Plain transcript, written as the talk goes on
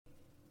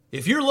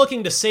If you're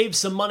looking to save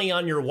some money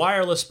on your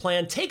wireless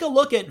plan, take a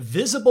look at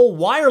Visible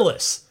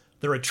Wireless.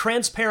 They're a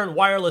transparent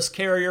wireless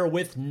carrier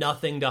with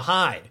nothing to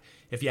hide.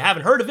 If you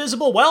haven't heard of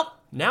Visible, well,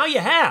 now you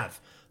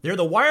have. They're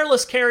the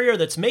wireless carrier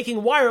that's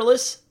making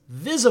wireless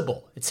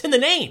visible. It's in the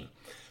name.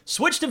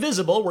 Switch to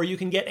Visible, where you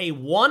can get a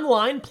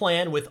one-line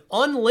plan with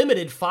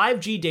unlimited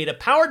 5G data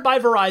powered by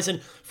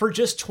Verizon for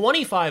just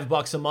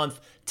 $25 a month,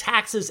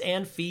 taxes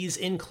and fees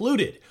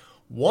included.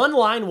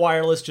 One-line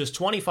wireless, just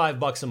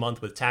 $25 a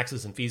month with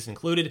taxes and fees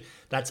included.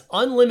 That's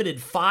unlimited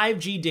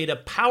 5G data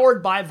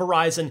powered by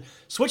Verizon.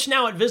 Switch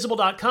now at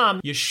Visible.com.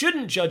 You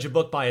shouldn't judge a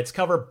book by its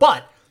cover,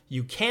 but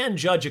you can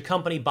judge a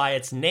company by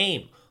its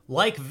name,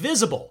 like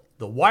Visible,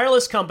 the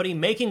wireless company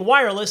making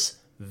wireless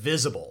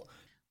visible.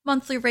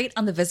 Monthly rate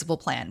on the Visible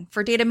plan.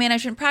 For data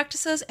management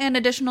practices and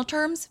additional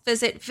terms,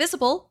 visit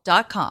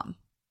Visible.com.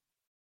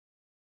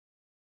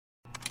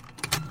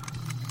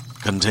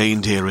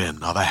 Contained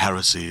herein are the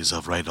heresies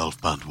of Radolf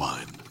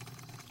Burntwine,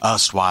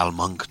 erstwhile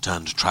monk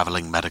turned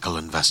traveling medical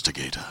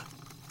investigator.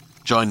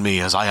 Join me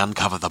as I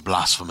uncover the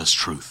blasphemous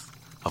truth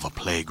of a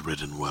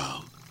plague-ridden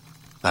world,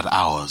 that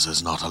ours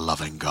is not a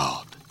loving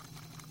God,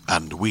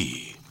 and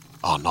we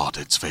are not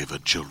its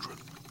favored children.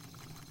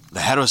 The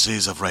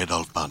heresies of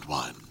Radolf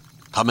Burntwine,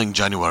 coming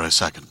January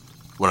 2nd,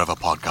 wherever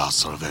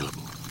podcasts are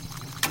available.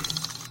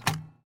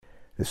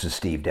 This is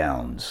Steve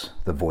Downs,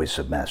 the voice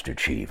of Master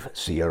Chief,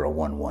 Sierra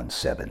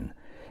 117,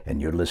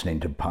 and you're listening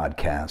to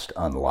Podcast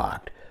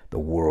Unlocked, the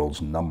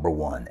world's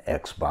 #1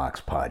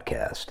 Xbox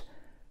podcast.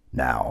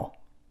 Now,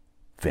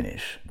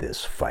 finish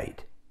this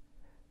fight.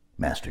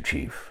 Master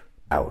Chief,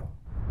 out.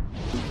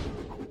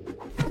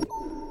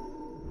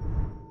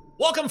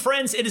 Welcome,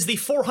 friends. It is the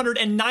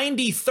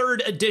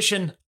 493rd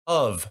edition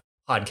of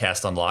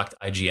Podcast Unlocked,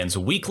 IGN's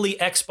weekly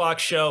Xbox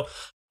show.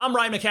 I'm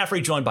Ryan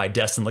McCaffrey, joined by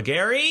Destin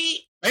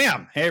Legary.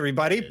 Bam! Hey,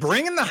 everybody.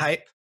 Bringing the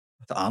hype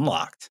to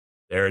Unlocked.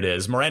 There it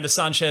is. Miranda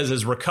Sanchez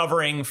is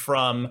recovering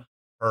from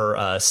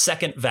her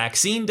second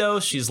vaccine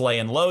dose. She's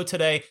laying low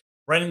today.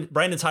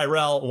 Brandon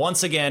Tyrell,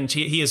 once again,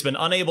 he has been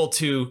unable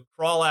to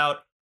crawl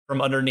out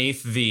from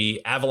underneath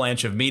the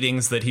avalanche of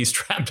meetings that he's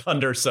trapped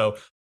under. So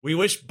we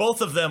wish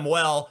both of them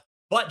well.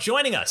 But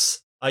joining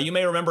us, you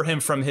may remember him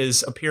from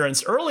his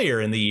appearance earlier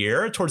in the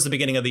year, towards the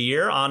beginning of the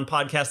year on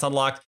Podcast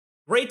Unlocked.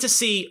 Great to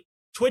see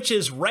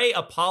Twitch's Ray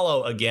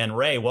Apollo again.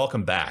 Ray,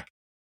 welcome back.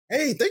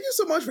 Hey, thank you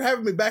so much for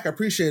having me back. I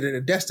appreciate it.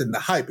 And Destin, the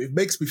hype, it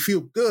makes me feel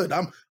good.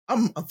 I'm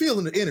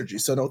feeling the energy.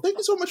 So no, thank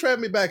you so much for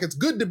having me back. It's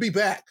good to be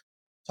back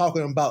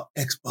talking about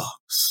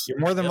Xbox. You're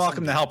more than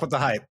welcome to help with the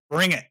hype.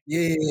 Bring it.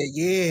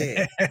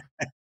 Yeah.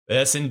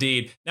 Yes,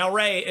 indeed. Now,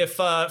 Ray, if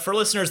for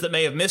listeners that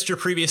may have missed your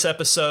previous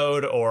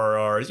episode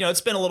or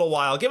it's been a little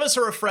while, give us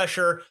a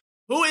refresher.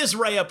 Who is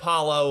Ray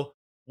Apollo?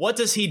 What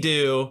does he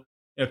do?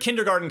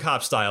 Kindergarten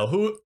cop style.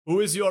 Who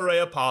is your Ray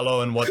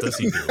Apollo and what does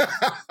he do?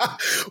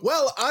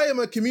 Well, I am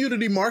a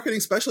community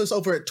marketing specialist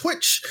over at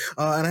Twitch,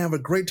 and I have a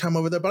great time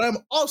over there. But I'm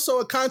also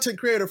a content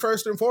creator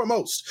first and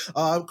foremost.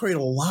 I create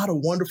a lot of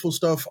wonderful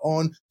stuff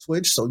on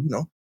Twitch, so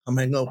I'm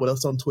hanging out with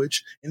us on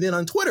Twitch. And then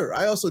on Twitter,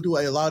 I also do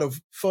a lot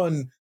of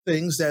fun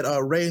things that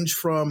range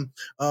from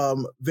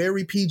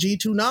very PG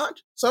to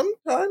not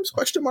sometimes ?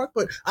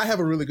 But I have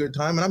a really good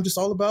time, and I'm just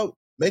all about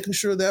making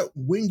sure that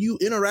when you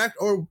interact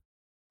or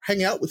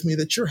hang out with me,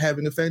 that you're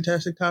having a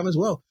fantastic time as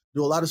well.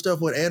 Do a lot of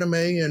stuff with anime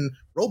and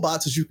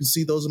robots, as you can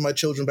see. Those are my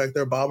children back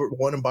there, Bobbert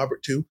 1 and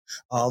Bobbert 2.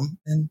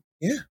 And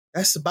yeah,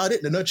 that's about it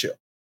in a nutshell.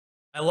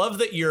 I love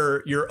that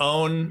your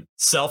own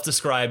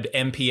self-described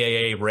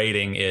MPAA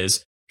rating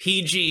is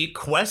PG ?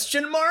 Maybe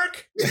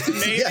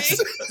Yes.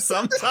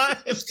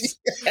 Sometimes.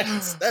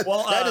 Yes, that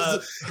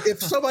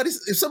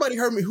is, if somebody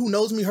heard me, who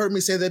knows me, heard me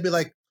say, they'd be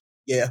like,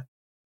 yeah,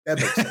 that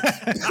makes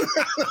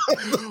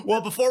sense.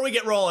 Well, before we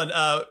get rolling,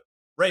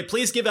 Ray,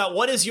 please give out,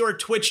 what is your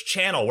Twitch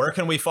channel? Where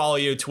can we follow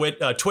you?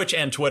 Twitch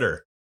and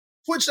Twitter.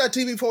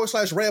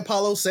 Twitch.tv/Ray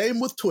Apollo. Same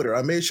with Twitter.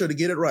 I made sure to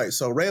get it right.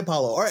 So Ray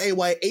Apollo,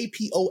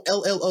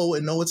 RayApollo.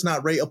 And no, it's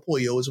not Ray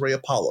Apollo. It's Ray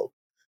Apollo.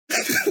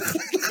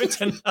 Good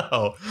to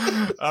know.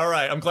 All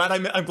right. I'm glad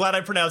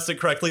I pronounced it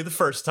correctly the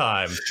first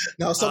time.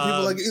 Now, some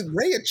people are like, is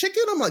Ray a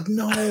chicken? I'm like,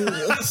 no,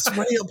 it's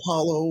Ray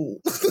Apollo.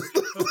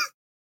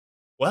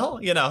 Well,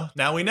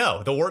 now we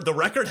know. The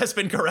record has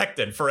been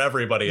corrected for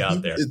everybody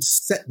out there.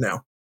 It's set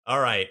now. All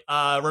right.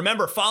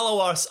 Remember,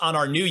 follow us on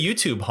our new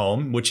YouTube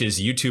home, which is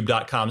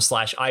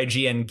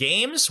youtube.com/IGN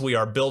Games. We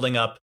are building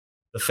up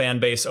the fan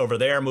base over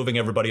there, moving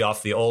everybody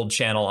off the old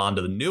channel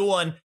onto the new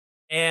one.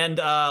 And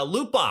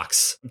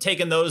Lootbox. I'm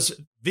taking those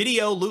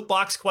video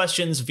Lootbox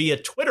questions via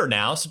Twitter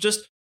now. So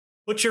just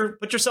put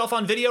yourself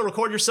on video,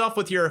 record yourself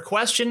with your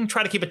question.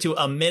 Try to keep it to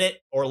a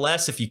minute or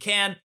less if you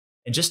can.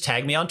 And just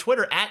tag me on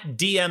Twitter at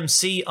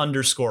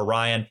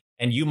DMC_Ryan.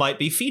 And you might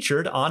be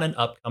featured on an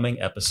upcoming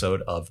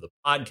episode of the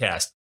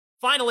podcast.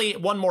 Finally,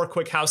 one more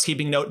quick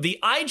housekeeping note. The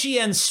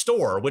IGN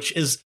store, which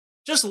is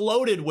just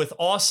loaded with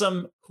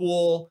awesome,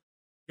 cool,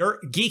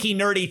 geeky,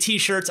 nerdy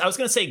t-shirts. I was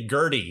going to say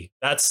Gertie.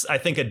 That's, I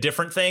think, a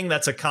different thing.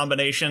 That's a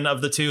combination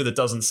of the two that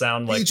doesn't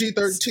sound like...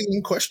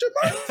 PG-13 ?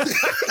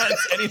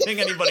 That's anything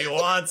anybody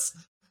wants.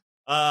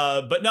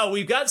 But no,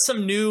 we've got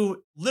some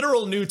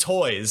literal new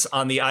toys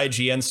on the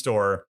IGN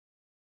store.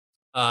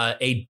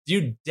 A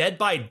new Dead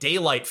by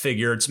Daylight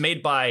figure. It's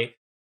made by,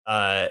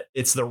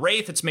 it's the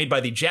Wraith. It's made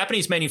by the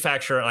Japanese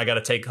manufacturer. And I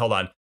got to hold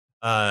on.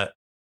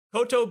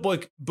 Koto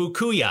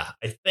Bukuya.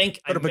 I think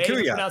I may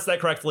have pronounced that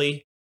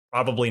correctly.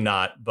 Probably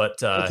not, but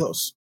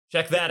close.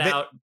 Check that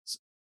out.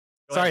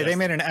 Sorry, they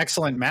made an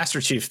excellent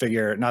Master Chief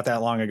figure not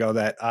that long ago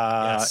that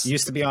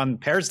used to be on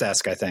Pear's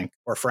desk, I think,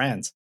 or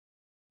Fran's.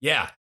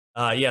 Yeah.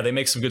 They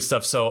make some good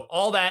stuff. So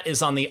all that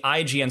is on the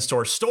IGN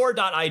store.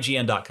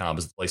 Store.ign.com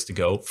is the place to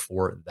go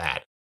for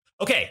that.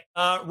 Okay,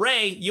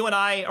 Ray, you and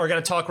I are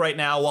going to talk right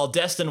now while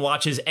Destin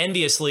watches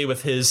enviously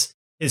with his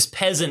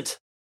peasant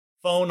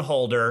phone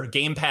holder,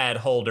 gamepad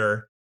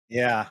holder.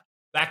 Yeah.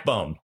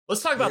 Backbone.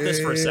 Let's talk about this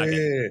for a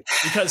second,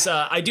 because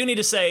I do need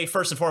to say,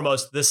 first and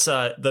foremost, this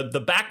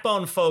the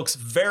Backbone folks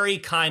very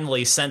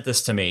kindly sent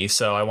this to me,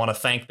 so I want to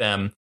thank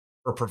them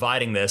for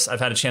providing this. I've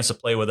had a chance to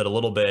play with it a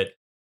little bit.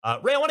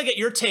 Ray, I want to get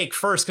your take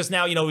first, because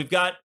now we've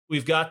got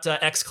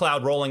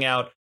xCloud rolling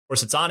out. Of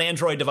course, it's on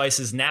Android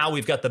devices now.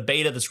 We've got the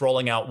beta that's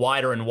rolling out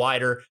wider and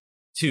wider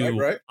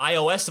to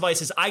iOS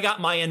devices. I got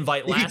my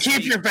invite last week.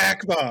 Keep your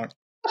Backbone.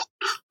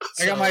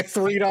 I got my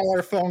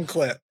 $3 phone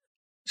clip.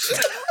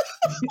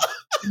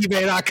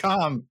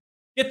 eBay.com.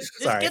 It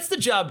gets the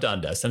job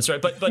done, Dustin. That's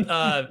right.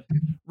 But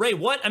Ray,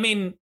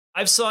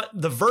 I've saw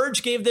The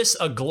Verge gave this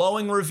a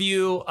glowing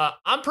review.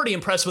 I'm pretty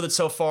impressed with it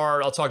so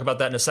far. I'll talk about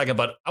that in a second,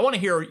 but I want to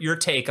hear your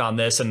take on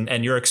this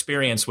and your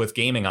experience with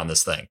gaming on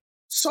this thing.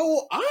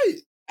 So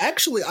I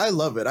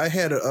love it. I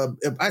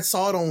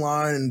saw it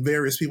online and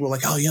various people were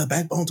like, oh yeah,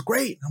 Backbone's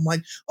great. I'm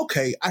like,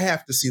 okay, I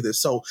have to see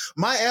this. So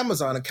my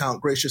Amazon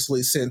account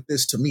graciously sent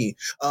this to me.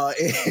 I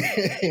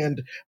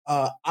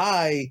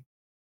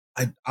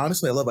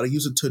honestly, I love it. I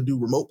use it to do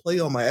remote play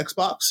on my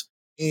Xbox.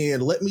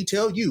 And let me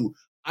tell you,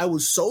 I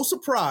was so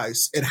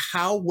surprised at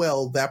how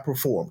well that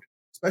performed,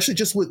 especially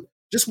just with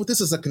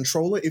this as a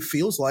controller. It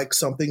feels like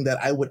something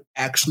that I would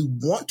actually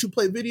want to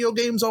play video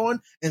games on.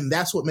 And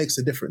that's what makes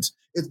the difference.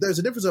 There's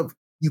a difference of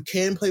you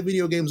can play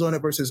video games on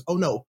it versus, oh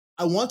no,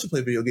 I want to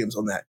play video games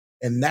on that.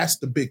 And that's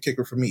the big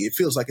kicker for me. It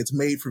feels like it's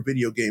made for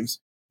video games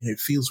and it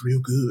feels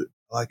real good.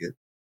 I like it.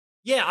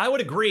 Yeah, I would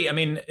agree. I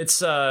mean, it's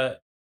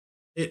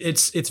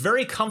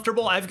very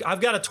comfortable. I've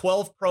got a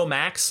 12 Pro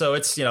Max, so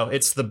it's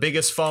the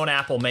biggest phone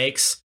Apple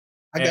makes.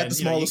 I got the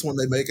smallest one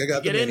they make. I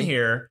got get in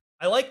here.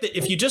 I like that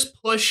if you just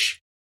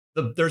push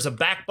there's a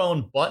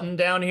Backbone button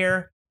down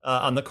here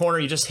on the corner.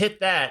 You just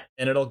hit that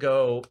and it'll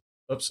go.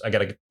 Oops, I got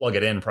to plug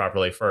it in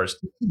properly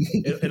first.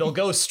 It'll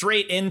go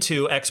straight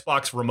into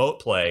Xbox Remote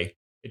Play.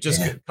 It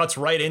just cuts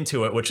right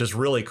into it, which is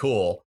really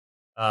cool.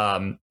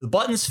 The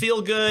buttons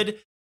feel good.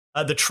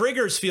 The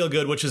triggers feel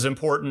good, which is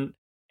important.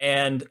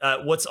 And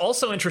what's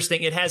also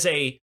interesting, it has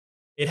a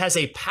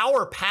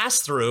power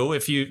pass through.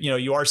 If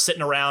you are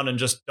sitting around and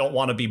just don't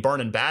want to be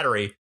burning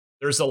battery,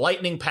 there's a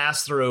lightning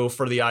pass through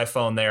for the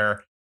iPhone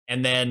there.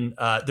 And then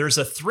there's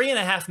a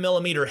 3.5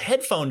 millimeter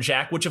headphone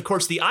jack, which of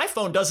course the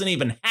iPhone doesn't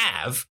even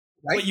have,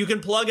 but you can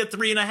plug a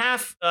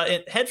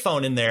 3.5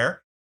 headphone in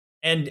there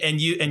and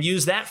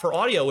use that for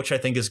audio, which I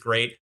think is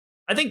great.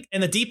 I think,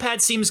 and the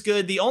D-pad seems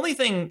good. The only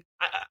thing,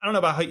 I don't know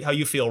about how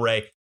you feel,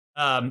 Ray.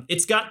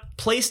 It's got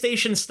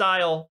PlayStation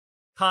style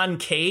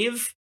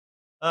convex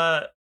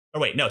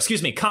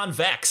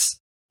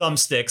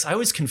thumbsticks. I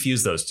always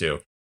confuse those two.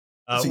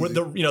 With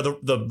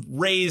the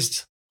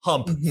raised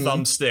hump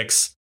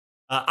thumbsticks.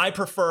 I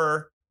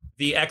prefer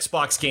the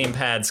Xbox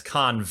gamepad's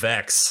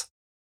convex.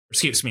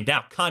 Excuse me,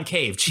 now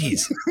concave.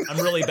 Jeez, I'm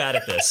really bad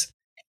at this.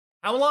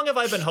 How long have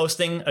I been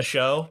hosting a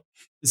show?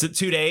 Is it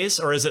 2 days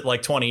or is it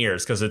like 20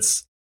 years? Because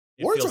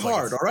words are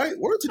hard. All right,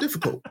 words are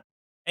difficult.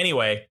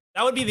 Anyway,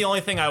 that would be the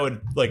only thing I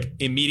would like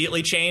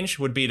immediately change.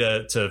 Would be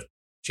to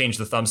change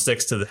the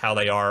thumbsticks to how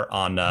they are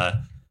on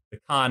the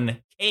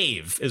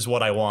concave is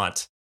what I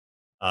want.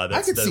 I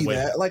could see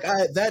that. Like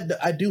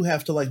I do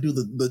have to like do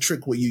the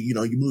trick where you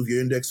move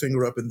your index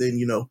finger up and then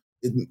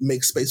it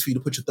makes space for you to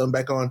put your thumb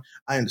back on.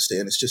 I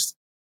understand. It's just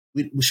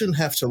we shouldn't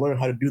have to learn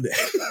how to do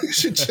that. We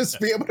should just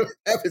be able to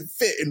have it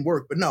fit and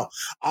work. But no,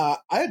 I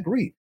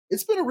agree.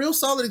 It's been a real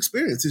solid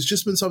experience. It's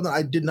just been something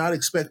I did not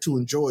expect to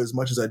enjoy as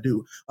much as I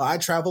do. I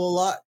travel a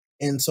lot,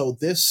 and so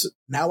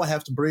now I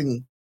have to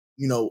bring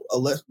I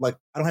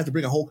don't have to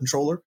bring a whole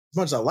controller. As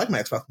much as I like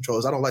my Xbox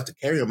controllers, I don't like to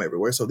carry them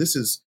everywhere. So this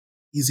is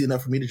easy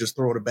enough for me to just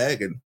throw in a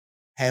bag and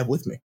have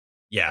with me.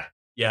 Yeah,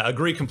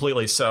 agree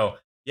completely. So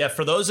yeah,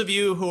 for those of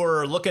you who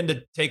are looking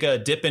to take a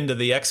dip into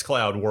the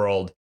xCloud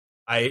world,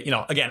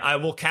 I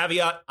will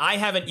caveat, I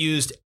haven't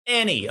used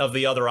any of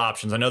the other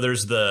options. I know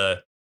there's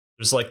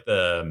like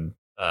the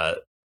I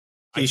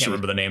can't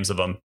remember the names of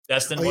them.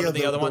 Destin, what are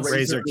the other ones?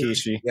 Razer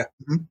Kishi. Yeah.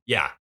 Mm-hmm.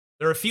 Yeah.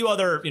 There are a few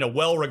other,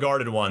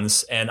 well-regarded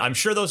ones, and I'm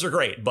sure those are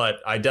great, but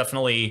I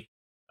definitely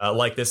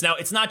like this. Now,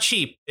 it's not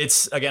cheap.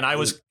 I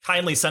was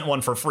kindly sent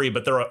one for free,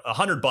 but they're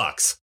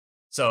 $100.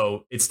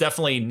 So it's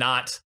definitely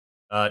not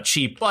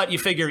cheap, but you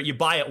figure you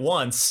buy it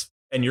once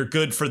and you're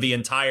good for the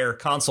entire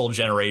console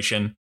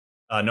generation,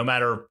 no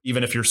matter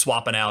even if you're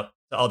swapping out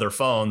to other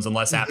phones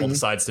unless Apple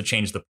decides to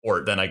change the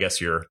port. Then I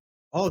guess you're.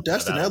 Oh,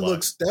 Destin, that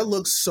looks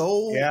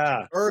so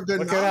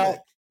ergonomic.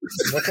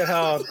 Look at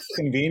how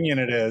convenient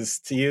it is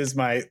to use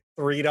my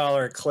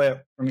 $3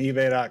 clip from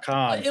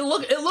eBay.com. It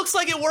looks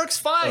like it works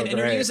fine, and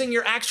you're using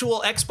your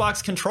actual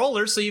Xbox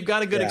controller, so you've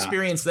got a good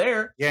experience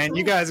there. Yeah, and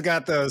you guys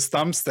got those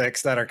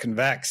thumbsticks that are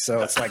convex,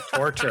 so it's like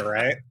torture,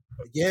 right?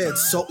 Yeah,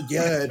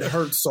 it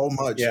hurts so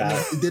much.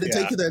 Yeah. Did it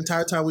take you the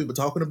entire time we were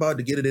talking about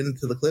to get it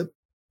into the clip?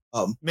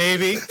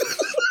 Maybe.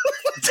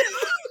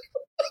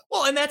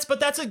 Well,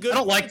 that's a good. I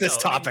don't like this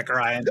topic,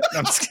 Ryan.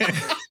 I'm just kidding.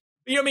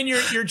 I mean,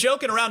 you're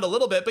joking around a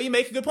little bit, but you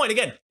make a good point.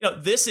 Again,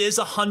 this is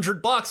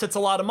 $100. It's a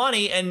lot of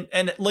money,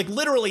 and like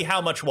literally,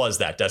 how much was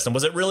that, Destin?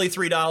 Was it really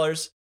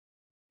 $3?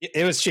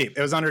 It was cheap.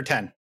 It was under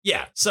 10.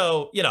 Yeah.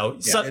 So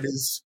it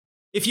is.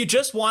 If you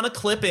just want to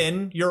clip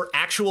in your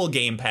actual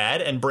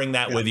gamepad and bring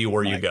that with you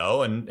where you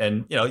go,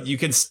 and you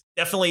can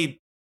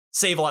definitely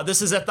save a lot.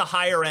 This is at the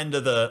higher end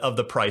of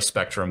the price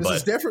spectrum. This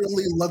is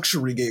definitely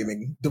luxury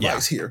gaming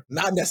device here,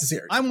 not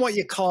necessary. I'm what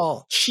you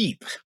call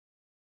cheap.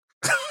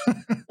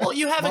 Well,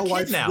 you have a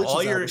kid now.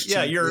 All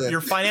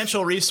your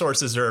financial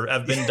resources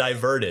have been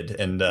diverted,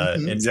 and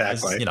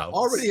exactly,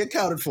 already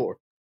accounted for.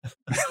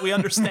 We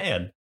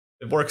understand.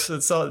 It works.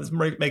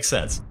 It makes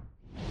sense.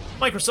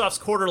 Microsoft's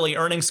quarterly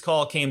earnings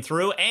call came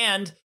through,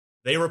 and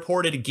they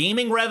reported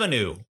gaming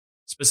revenue,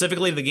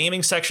 specifically the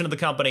gaming section of the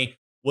company,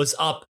 was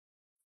up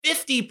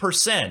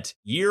 50%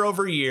 year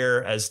over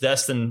year. As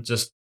Destin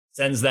just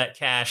sends that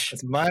cash,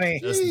 it's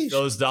money,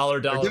 those dollar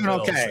bills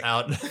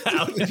out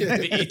into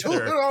the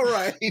ether. All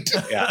right,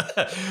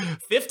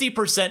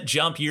 50%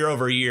 jump year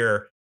over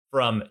year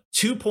from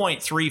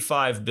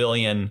 2.35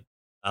 billion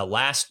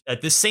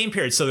at this same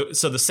period.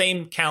 So the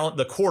same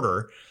the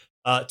quarter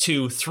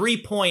to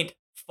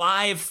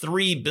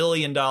 3.53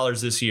 billion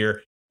dollars this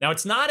year. Now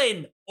it's not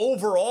an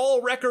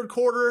overall record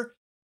quarter,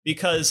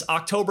 because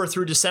October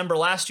through December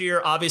last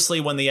year, obviously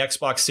when the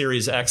Xbox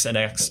Series X and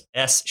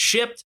XS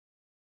shipped,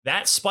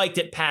 that spiked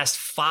it past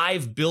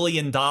 $5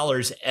 billion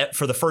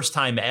for the first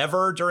time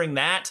ever during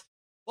that.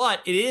 But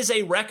it is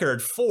a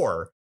record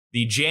for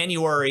the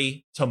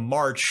January to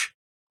March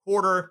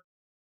quarter,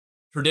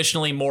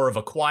 traditionally more of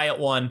a quiet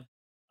one,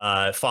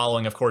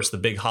 following, of course, the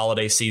big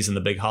holiday season, the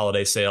big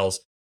holiday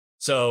sales.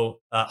 So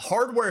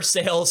hardware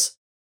sales,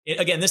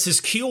 again, this is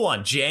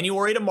Q1,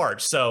 January to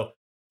March. So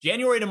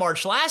January to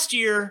March last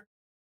year,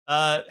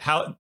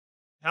 however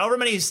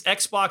many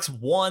Xbox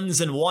Ones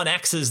and One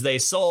X's they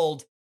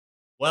sold,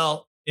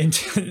 well,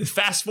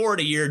 fast forward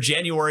a year,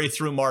 January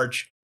through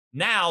March,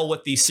 now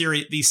with the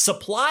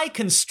supply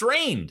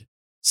constrained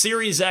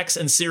Series X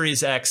and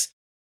Series X,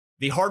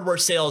 the hardware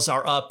sales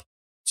are up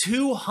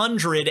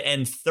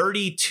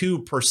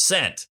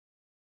 232%,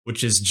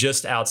 which is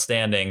just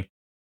outstanding.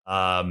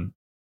 And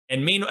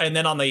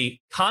then on the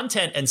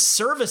content and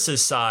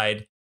services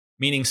side,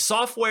 meaning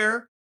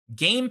software,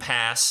 Game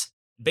Pass,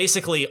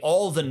 basically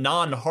all the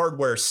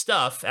non-hardware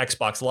stuff,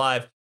 Xbox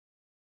Live,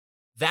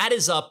 that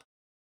is up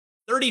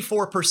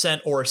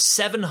 34%, or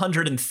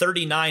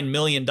 $739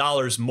 million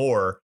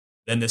more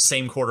than the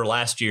same quarter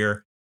last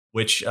year,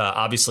 which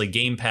obviously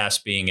Game Pass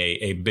being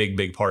a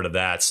big part of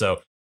that.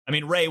 So, I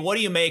mean, Ray, what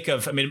do you make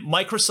of,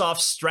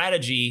 Microsoft's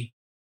strategy?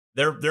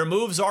 Their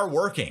moves are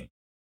working.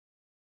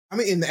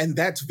 And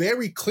that's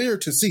very clear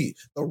to see.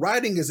 The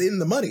writing is in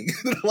the money.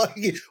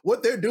 Like,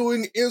 what they're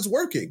doing is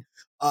working.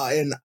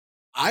 And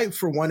I,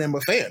 for one, am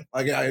a fan.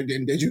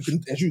 And as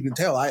you can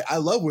tell, I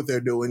love what they're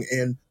doing,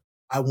 and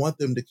I want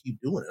them to keep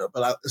doing it.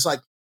 But it's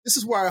like, this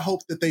is where I hope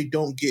that they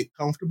don't get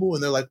comfortable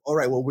and they're like, all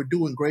right, well, we're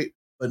doing great,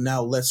 but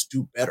now let's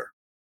do better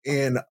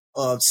and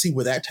see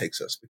where that takes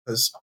us.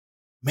 Because,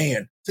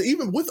 man, so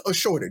even with a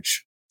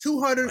shortage,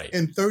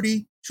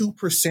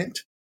 232%,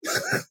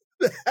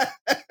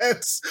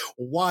 that's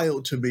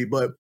wild to me.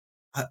 But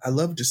I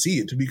love to see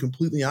it, to be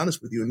completely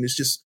honest with you. And it's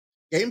just,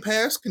 Game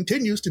Pass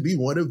continues to be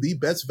one of the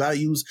best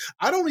values.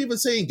 I don't even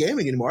say in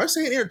gaming anymore. I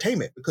say in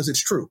entertainment, because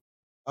it's true.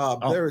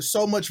 There is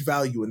so much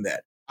value in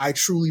that. I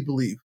truly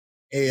believe.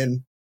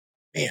 And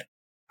man,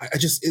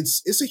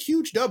 it's a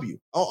huge W.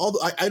 Although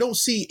I don't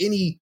see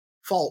any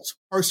faults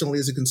personally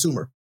as a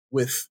consumer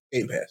with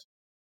Game Pass.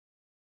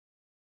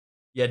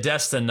 Yeah,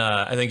 Destin,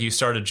 I think you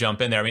started to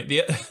jump in there.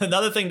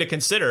 Another thing to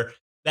consider,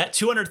 that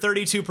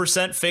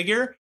 232%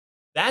 figure,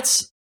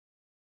 that's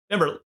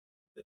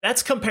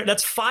compared,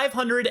 that's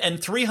 $500 and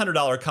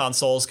 $300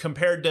 consoles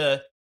compared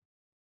to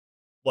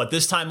what,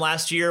 this time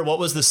last year, what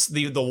was this?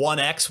 The One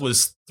X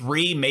was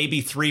 $300,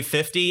 maybe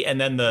 $350,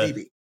 and then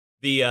the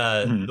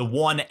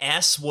One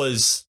S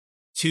was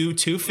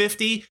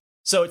 $250.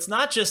 So it's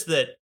not just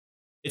that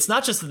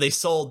they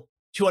sold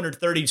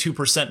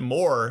 232%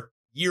 more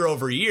year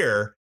over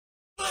year,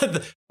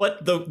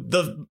 but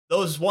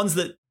those ones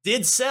that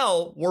did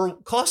sell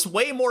cost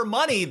way more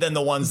money than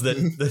the ones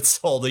that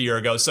sold a year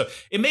ago. So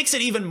it makes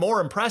it even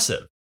more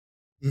impressive.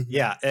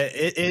 Yeah,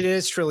 it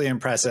is truly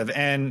impressive.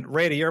 And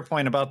Ray, to your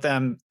point about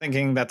them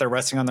thinking that they're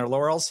resting on their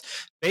laurels,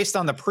 based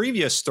on the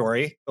previous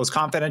story, those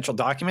confidential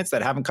documents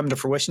that haven't come to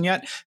fruition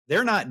yet,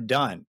 they're not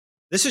done.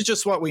 This is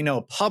just what we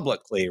know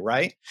publicly,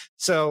 right?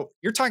 So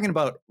you're talking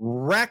about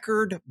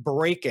record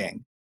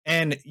breaking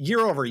and year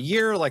over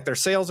year, like their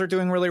sales are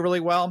doing really, really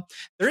well.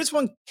 There is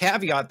one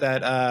caveat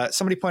that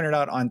somebody pointed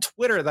out on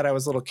Twitter that I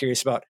was a little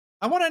curious about.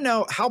 I want to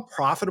know, how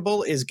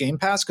profitable is Game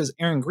Pass? Because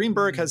Aaron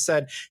Greenberg has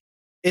said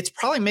it's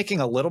probably making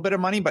a little bit of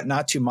money, but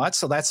not too much.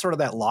 So that's sort of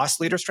that loss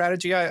leader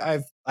strategy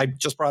I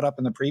just brought up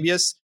in the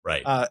previous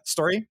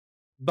story.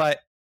 But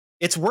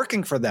it's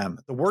working for them.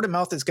 The word of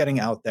mouth is getting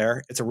out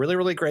there. It's a really,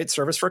 really great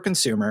service for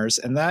consumers.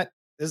 And that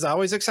is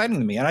always exciting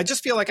to me. And I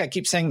just feel like I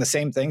keep saying the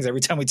same things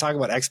every time we talk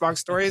about Xbox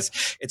stories.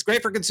 It's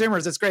great for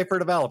consumers. It's great for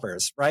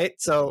developers, right?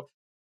 So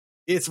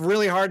it's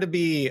really hard to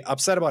be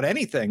upset about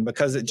anything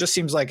because it just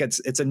seems like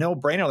it's a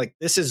no-brainer. Like,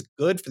 this is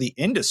good for the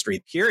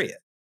industry, period,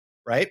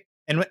 right?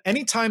 And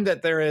anytime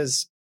that there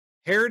is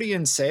parity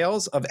in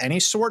sales of any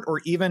sort, or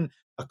even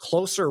a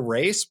closer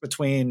race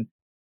between,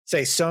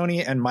 say,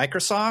 Sony and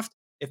Microsoft,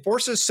 it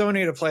forces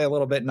Sony to play a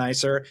little bit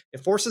nicer.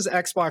 It forces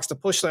Xbox to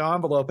push the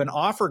envelope and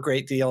offer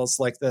great deals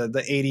like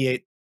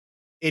the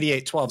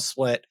 88-12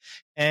 split.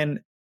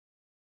 And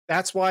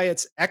that's why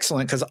it's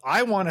excellent, because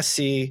I want to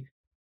see,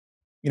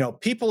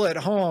 people at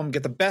home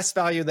get the best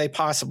value they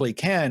possibly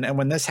can. And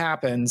when this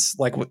happens,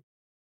 like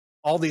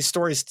all these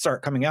stories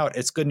start coming out,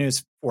 it's good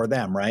news for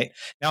them, right?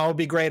 Now, it would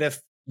be great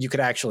if you could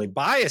actually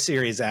buy a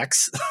Series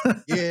X.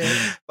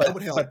 Yeah, that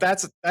would help. But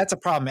that's a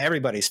problem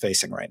everybody's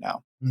facing right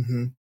now.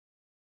 Mm-hmm.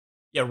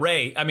 Yeah,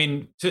 Ray, I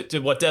mean, to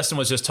what Destin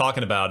was just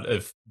talking about,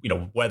 of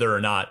whether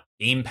or not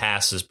Game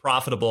Pass is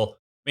profitable.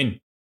 I mean,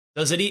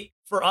 does it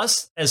for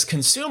us as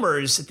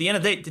consumers at the end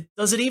of the day?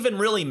 Does it even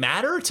really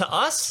matter to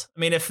us? I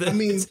mean,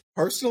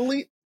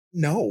 personally,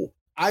 no.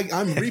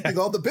 I'm reaping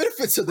all the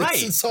benefits of this,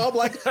 right. And so I'm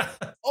like,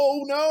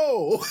 oh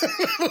no,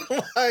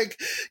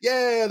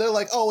 they're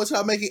like, oh, it's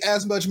not making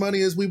as much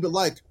money as we would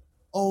like.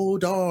 Oh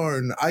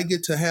darn, I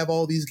get to have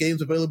all these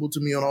games available to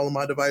me on all of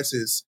my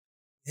devices.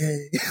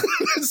 Yay.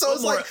 So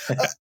it's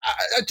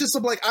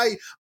like,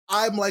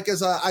 I'm like,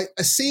 as I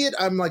see it,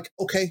 I'm like,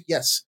 okay,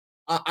 yes,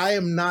 I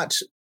am not,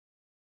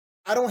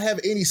 I don't have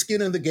any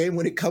skin in the game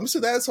when it comes to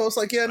that. So it's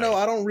like, yeah, no,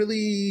 I don't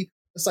really,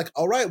 it's like,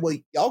 all right, well,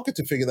 y'all get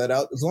to figure that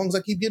out. As long as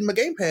I keep getting my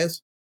Game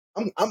Pass,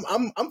 I'm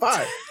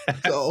fine.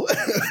 So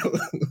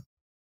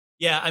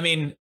yeah, I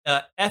mean,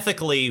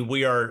 ethically,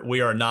 we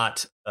are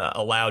not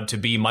allowed to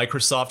be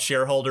Microsoft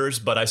shareholders,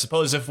 but I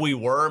suppose if we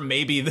were,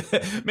 maybe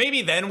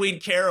then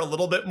we'd care a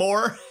little bit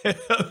more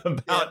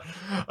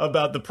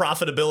about the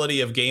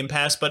profitability of Game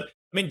Pass. But I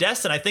mean,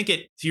 Destin, I think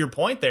to your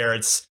point there,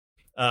 it's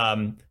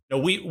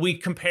we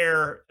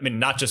compare. I mean,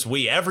 not just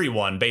we,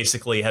 everyone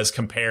basically has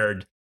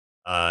compared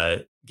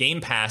Game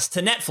Pass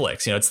to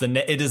Netflix.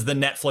 It is the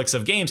Netflix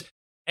of games,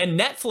 and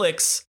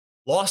Netflix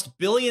lost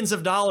billions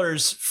of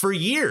dollars for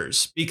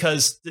years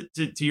because,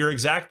 to your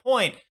exact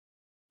point,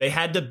 they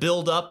had to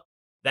build up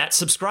that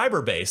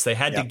subscriber base. They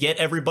had to get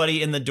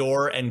everybody in the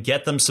door and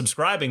get them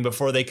subscribing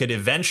before they could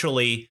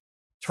eventually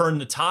turn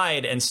the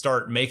tide and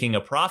start making a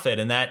profit.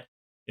 And that,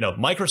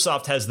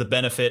 Microsoft has the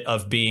benefit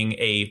of being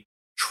a $1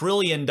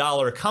 trillion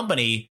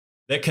company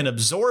that can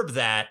absorb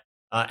that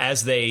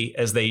as they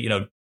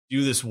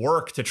do this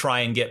work to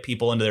try and get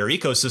people into their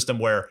ecosystem,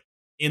 where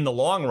in the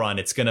long run,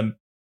 it's going to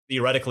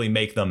theoretically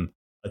make them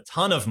a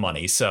ton of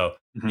money. So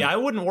yeah, I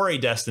wouldn't worry,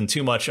 Destin,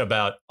 too much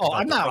about. Oh,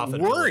 I'm not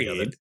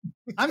worried.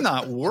 I'm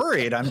not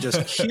worried. I'm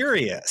just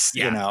curious,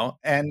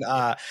 And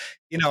a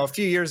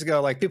few years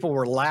ago, like, people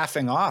were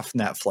laughing off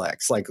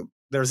Netflix. Like,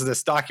 there's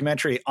this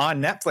documentary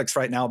on Netflix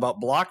right now about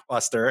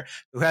Blockbuster,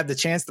 who had the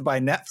chance to buy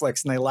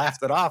Netflix, and they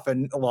laughed it off.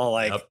 And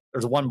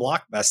there's one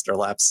Blockbuster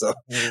left, so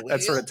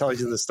that sort of tells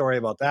you the story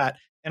about that.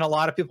 And a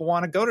lot of people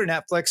want to go to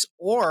Netflix,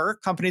 or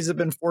companies have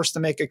been forced to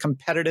make a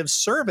competitive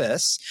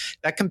service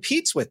that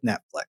competes with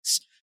Netflix.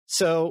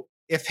 So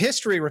if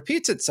history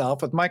repeats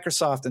itself with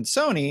Microsoft and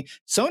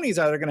Sony's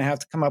either going to have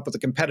to come up with a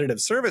competitive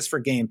service for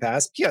Game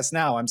Pass. PS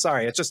Now, I'm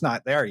sorry, it's just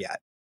not there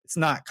yet. It's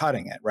not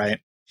cutting it, right?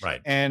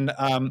 Right. And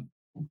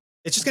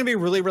it's just going to be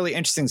really, really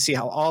interesting to see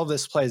how all of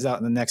this plays out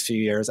in the next few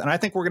years. And I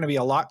think we're going to be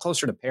a lot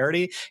closer to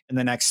parity in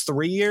the next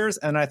 3 years.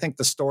 And I think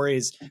the story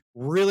is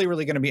really,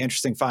 really going to be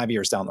interesting 5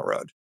 years down the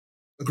road.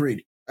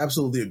 Agreed.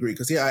 Absolutely agree.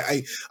 Because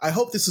I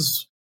hope this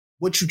is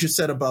what you just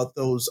said about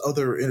those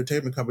other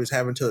entertainment companies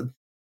having to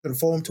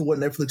conform to what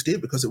Netflix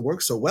did because it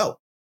works so well.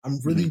 I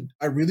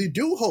really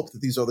do hope that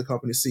these other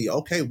companies see,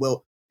 okay,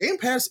 well, Game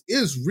Pass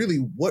is really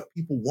what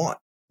people want.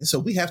 And so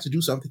we have to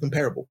do something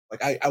comparable.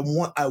 Like I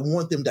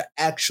want them to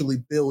actually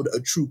build a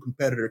true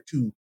competitor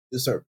to the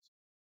service.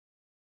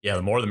 Yeah,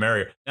 the more the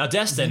merrier. Now,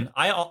 Destin,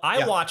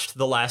 I watched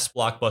the last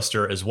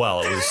Blockbuster as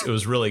well. It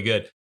was really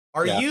good.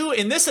 Are you,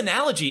 in this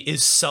analogy,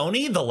 is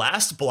Sony the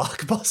last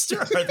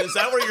Blockbuster? Is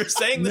that where you're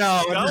saying this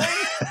is going?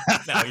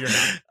 No, you're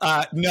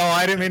not. No,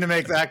 I didn't mean to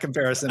make that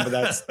comparison, but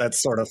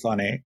that's sort of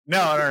funny.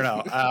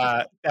 No.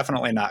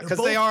 Definitely not. Because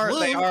they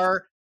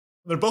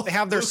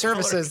have their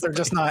services. They're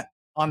just not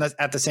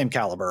at the same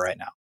caliber right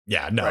now.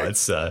 Yeah, no, right?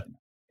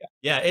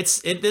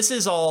 This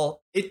is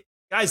all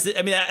guys.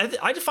 I mean,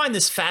 I find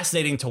this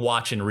fascinating to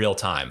watch in real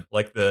time.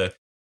 Like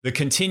the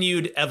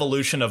continued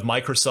evolution of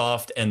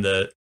Microsoft and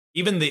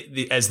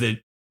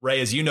Ray,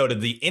 as you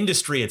noted, the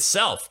industry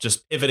itself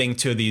just pivoting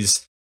to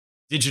these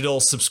digital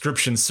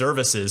subscription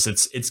services.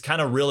 It's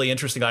kind of really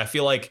interesting. I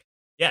feel like,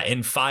 yeah,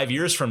 in 5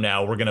 years from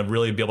now, we're going to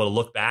really be able to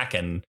look back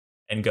and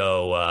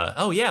go,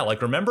 oh yeah,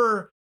 like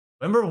remember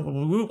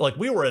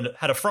we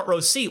had a front row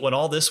seat when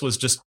all this was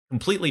just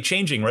completely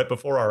changing right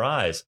before our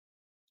eyes.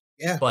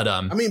 Yeah, but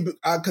I mean,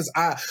 because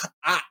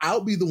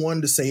I'll be the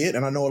one to say it,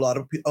 and I know a lot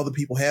of other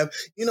people have.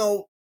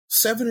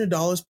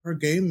 $70 per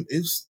game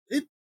is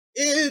it.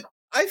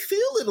 I feel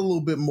it a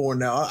little bit more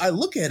now. I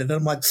look at it and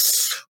I'm like,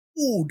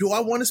 ooh, do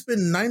I want to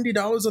spend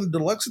 $90 on the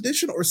deluxe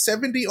edition or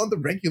 $70 on the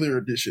regular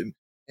edition?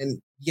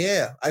 And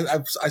yeah,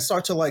 I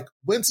start to like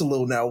wince a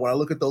little now when I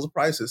look at those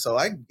prices. So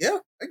I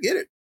get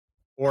it.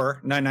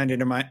 Or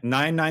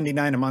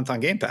 $9.99 a month on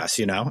Game Pass,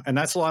 and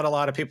that's a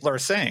lot of people are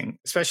saying,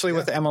 especially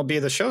with MLB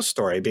The Show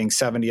story being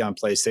 $70 on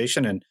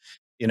PlayStation and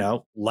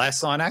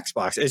less on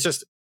Xbox. It's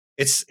just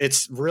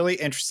it's really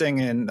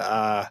interesting, and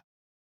I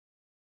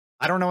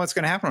don't know what's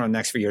going to happen in the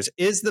next few years.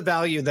 Is the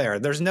value there?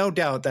 There's no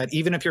doubt that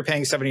even if you're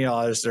paying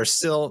 $70, there's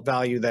still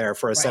value there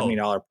for a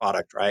 $70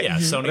 product, right? Yeah,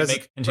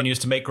 Sony continues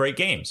to make great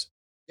games.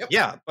 Yep.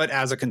 Yeah, but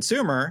as a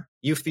consumer,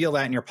 you feel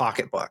that in your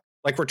pocketbook.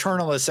 Like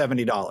Returnal is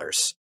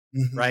 $70,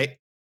 right?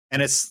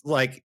 And it's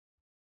like,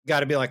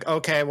 got to be like,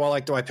 okay, well,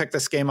 like, do I pick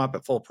this game up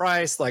at full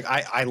price? Like,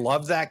 I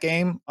love that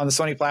game on the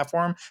Sony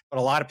platform, but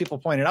a lot of people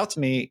pointed out to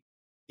me,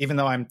 even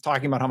though I'm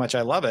talking about how much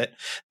I love it,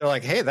 they're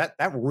like, hey, that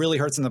really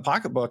hurts in the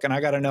pocketbook. And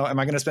I got to know, am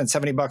I going to spend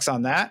 $70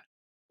 on that?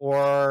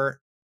 Or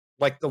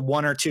like the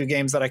 1 or 2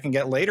 games that I can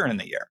get later in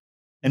the year?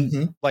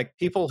 And like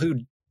people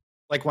who,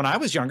 like when I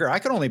was younger, I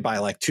could only buy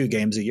like 2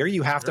 games a year.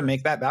 You have to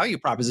make that value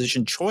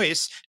proposition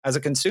choice as a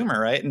consumer,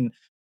 right? And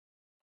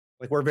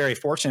like we're very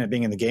fortunate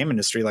being in the game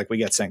industry, like we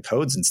get sent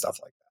codes and stuff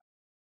like that.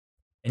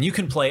 And you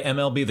can play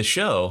MLB The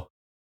Show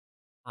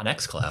on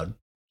xCloud.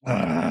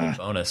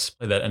 Bonus.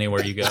 Play that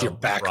anywhere you go. With your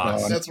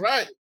backbone. That's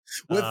right.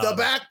 With the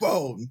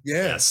backbone.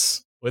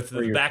 Yes. With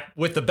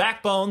the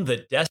backbone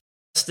that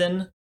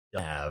Destin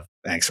have.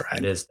 Thanks,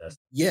 Ryan. It is Destin.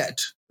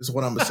 Yet is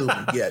what I'm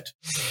assuming. Yet.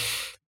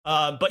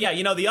 But yeah,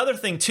 the other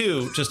thing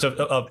too, just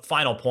a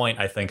final point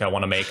I think I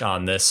want to make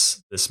on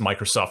this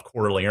Microsoft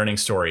quarterly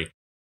earnings story.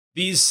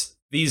 These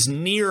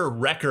near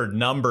record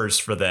numbers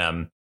for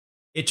them,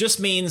 it just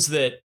means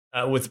that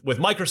with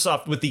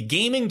Microsoft, with the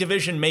gaming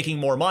division making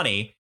more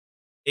money,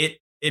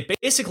 it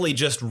basically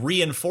just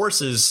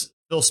reinforces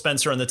Phil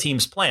Spencer and the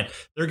team's plan.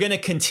 They're going to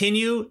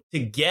continue to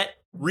get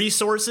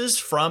resources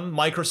from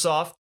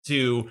Microsoft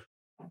to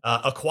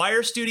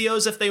acquire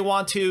studios if they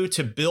want to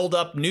build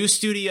up new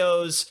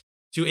studios,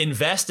 to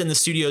invest in the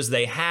studios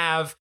they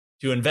have,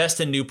 to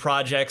invest in new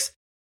projects.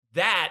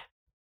 That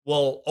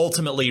will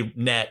ultimately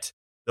net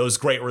those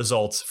great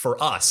results for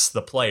us,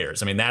 the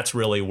players. I mean, that's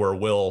really where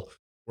we'll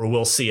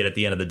see it at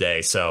the end of the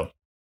day. So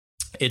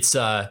it's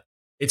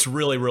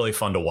really, really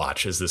fun to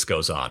watch as this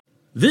goes on.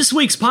 This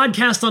week's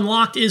Podcast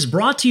Unlocked is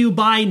brought to you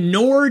by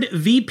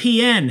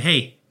NordVPN.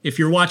 Hey, if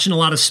you're watching a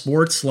lot of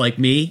sports like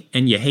me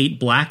and you hate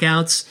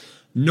blackouts,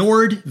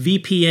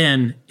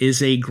 NordVPN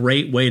is a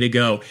great way to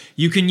go.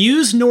 You can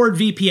use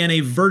NordVPN, a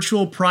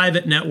virtual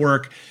private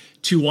network,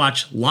 to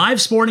watch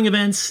live sporting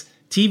events,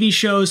 TV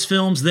shows,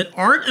 films that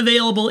aren't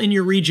available in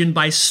your region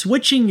by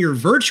switching your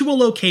virtual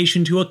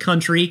location to a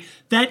country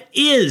that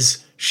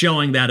is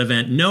showing that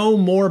event. No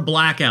more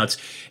blackouts.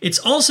 It's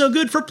also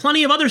good for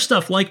plenty of other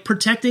stuff like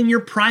protecting your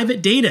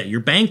private data,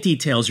 your bank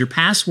details, your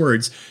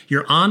passwords,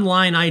 your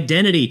online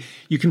identity.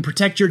 You can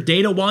protect your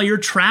data while you're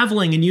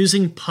traveling and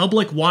using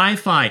public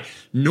Wi-Fi.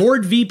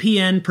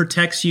 NordVPN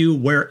protects you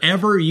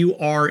wherever you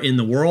are in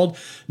the world.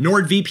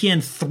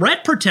 NordVPN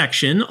Threat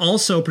Protection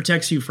also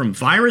protects you from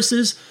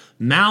viruses,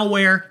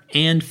 malware,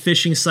 and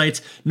phishing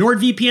sites.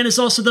 NordVPN is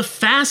also the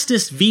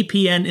fastest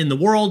VPN in the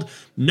world.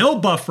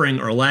 No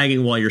buffering or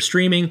lagging while you're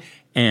streaming,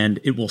 and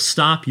it will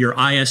stop your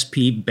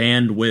ISP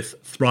bandwidth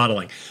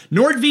throttling.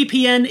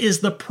 NordVPN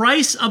is the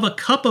price of a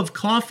cup of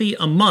coffee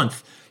a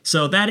month,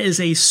 so that is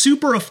a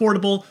super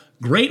affordable,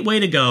 great way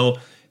to go.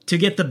 To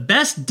get the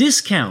best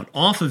discount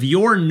off of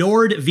your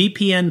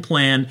NordVPN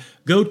plan,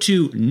 go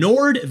to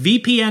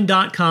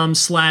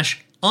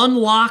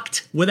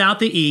nordvpn.com/unlocked without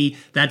the E.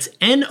 That's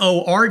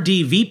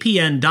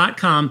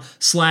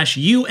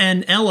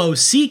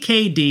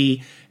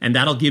nordvpn.com/UNLOCKD, and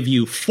that'll give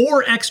you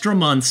 4 extra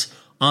months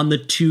on the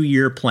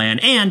 2-year plan.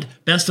 And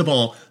best of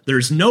all,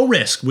 there's no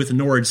risk with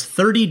Nord's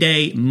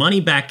 30-day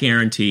money-back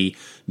guarantee.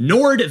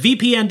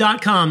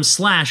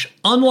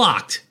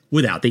 nordvpn.com/unlocked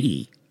without the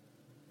E.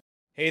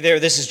 Hey there,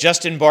 this is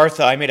Justin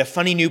Bartha. I made a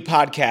funny new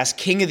podcast,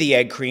 King of the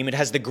Egg Cream. It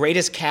has the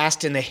greatest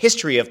cast in the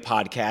history of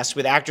podcasts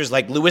with actors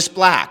like Louis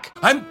Black.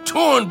 I'm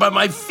torn by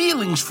my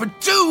feelings for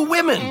 2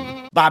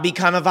 women. Bobby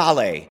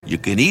Cannavale. You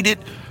can eat it,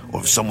 or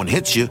if someone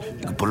hits you,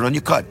 you can put it on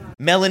your cut.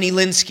 Melanie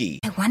Linsky,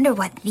 I wonder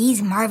what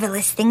these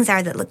marvelous things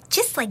are that look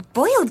just like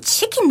boiled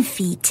chicken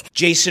feet.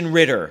 Jason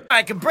Ritter,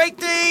 I can break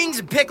things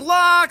and pick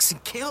locks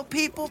and kill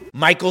people.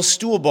 Michael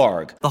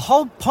Stuhlbarg, The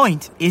whole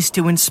point is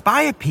to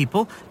inspire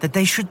people that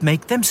they should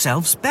make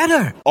themselves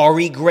better.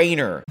 Ari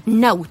Grainer,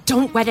 No,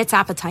 don't whet its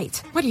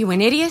appetite. What are you, an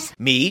idiot?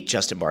 me,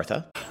 Justin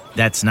Bartha,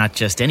 That's not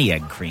just any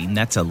egg cream,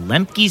 that's a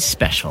Lemke's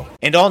special.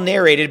 and all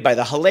narrated by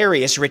the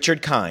hilarious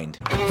Richard Kind.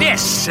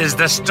 This is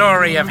the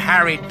story of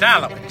Harry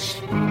Dalowitz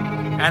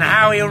and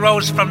how he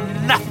rose from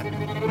nothing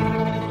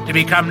to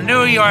become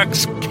New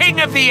York's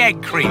King of the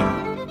Egg Cream.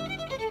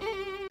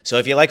 So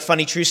if you like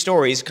funny true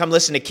stories, come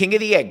listen to King of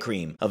the Egg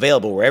Cream,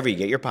 available wherever you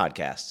get your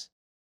podcasts.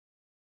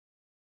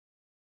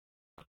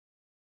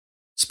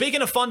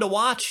 Speaking of fun to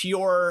watch,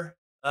 your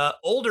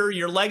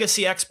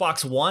legacy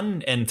Xbox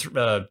One, and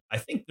I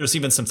think there's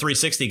even some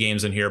 360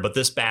 games in here, but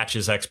this batch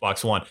is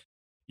Xbox One.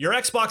 Your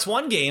Xbox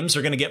One games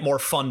are going to get more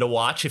fun to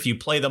watch if you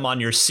play them on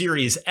your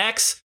Series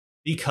X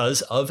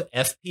because of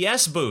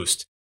FPS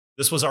Boost.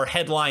 This was our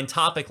headline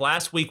topic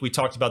last week. We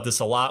talked about this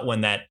a lot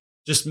when that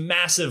just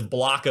massive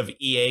block of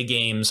EA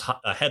games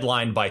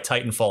headlined by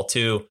Titanfall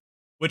 2,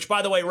 which,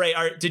 by the way, Ray,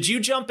 did you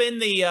jump in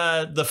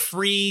the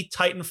free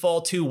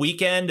Titanfall 2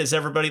 weekend? Is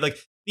everybody the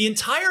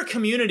entire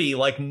community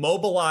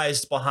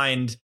mobilized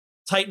behind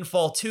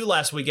Titanfall 2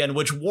 last weekend,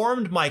 which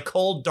warmed my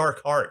cold,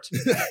 dark heart.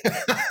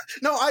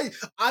 No,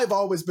 I've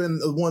always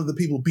been one of the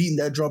people beating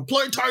that drum.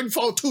 Play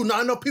Titanfall 2.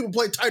 Not enough people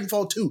play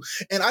Titanfall 2.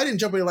 And I didn't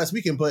jump in last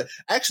weekend, but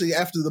actually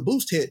after the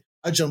boost hit,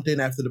 I jumped in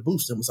after the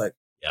boost and was like,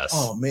 yes.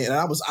 Oh man. And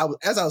I was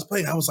as I was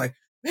playing, I was like,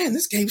 man,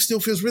 this game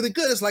still feels really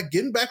good. It's like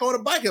getting back on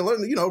a bike and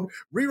learning,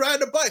 rewrite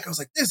the bike. I was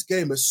like, this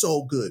game is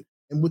so good.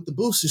 And with the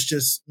boost, it's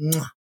just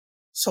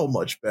so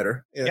much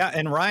better. Yeah.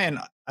 And Ryan,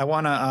 I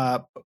want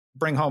to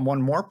bring home one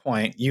more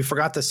point. You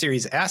forgot the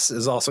Series S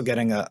is also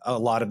getting a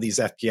lot of these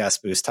FPS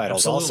boost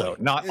titles. Absolutely.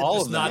 Also. Not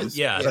all of them,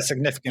 but a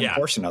significant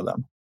portion of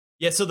them.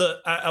 Yeah, so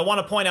I want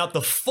to point out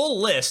the full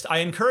list. I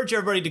encourage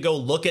everybody to go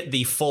look at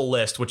the full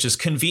list, which is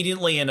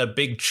conveniently in a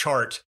big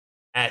chart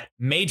at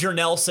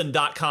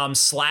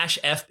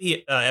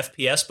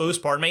majornelson.com/FPS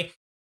boost, pardon me.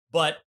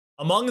 But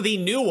among the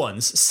new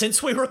ones,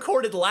 since we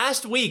recorded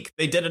last week,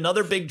 they did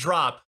another big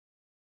drop.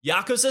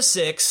 Yakuza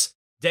 6,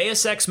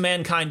 Deus Ex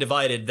Mankind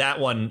Divided, that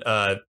one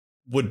that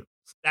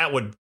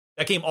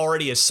game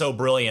already is so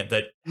brilliant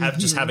that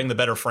just having the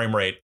better frame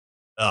rate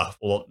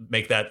will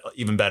make that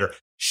even better.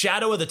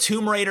 Shadow of the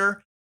Tomb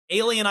Raider,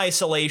 Alien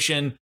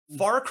Isolation,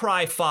 Far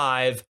Cry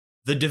 5,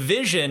 The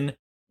Division,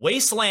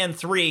 Wasteland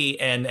 3,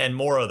 and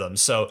more of them.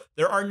 So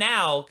there are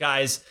now,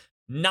 guys,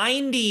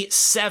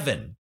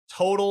 97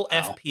 total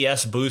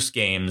FPS boost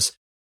games.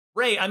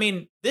 Ray, I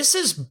mean, this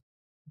is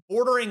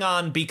bordering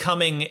on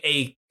becoming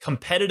a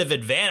competitive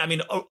advantage. I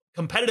mean, a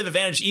competitive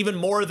advantage even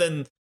more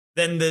than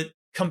the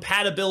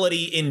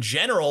compatibility in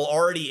general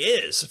already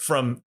is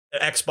from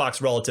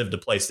Xbox relative to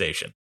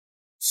PlayStation.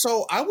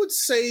 So I would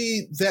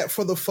say that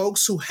for the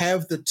folks who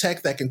have the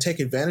tech that can take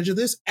advantage of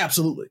this,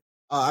 absolutely.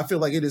 I feel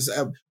like it is.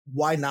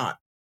 Why not?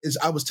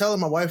 I was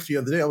telling my wife the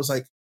other day,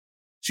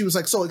 she was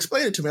like, so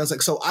explain it to me. I was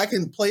like, so I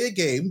can play a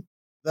game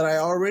that I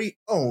already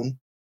own,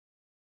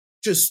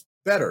 just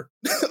better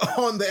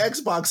on the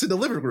Xbox in the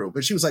living room.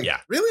 And she was like, yeah.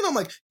 Really? And I'm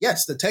like,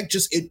 yes, the tech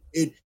just, it,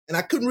 and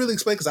I couldn't really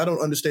explain because I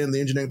don't understand the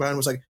engineering behind it. I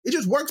was like, it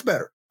just works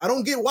better. I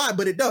don't get why,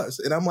 but it does.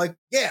 And I'm like,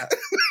 yeah.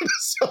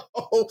 So,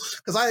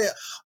 because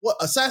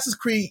Assassin's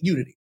Creed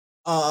Unity,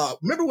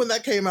 remember when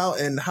that came out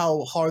and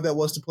how hard that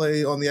was to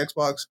play on the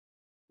Xbox?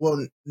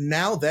 Well,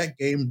 now that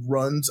game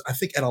runs, I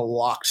think, at a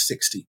locked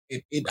 60.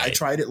 Right. I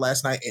tried it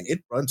last night and it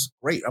runs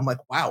great. I'm like,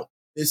 wow,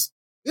 this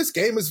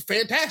game is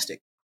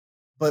fantastic.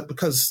 But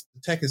because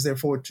the tech is there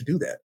for it to do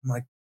that, I'm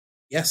like,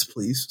 yes,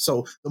 please.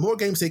 So the more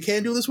games they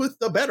can do this with,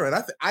 the better. And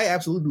I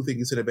absolutely do think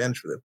it's an advantage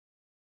for them.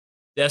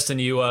 Destin,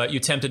 you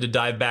tempted to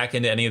dive back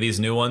into any of these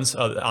new ones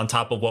on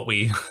top of what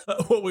we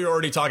were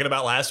already talking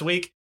about last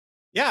week?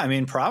 Yeah, I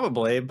mean,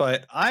 probably,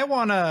 but I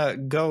want to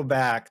go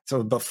back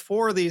to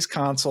before these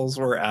consoles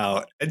were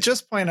out and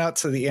just point out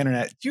to the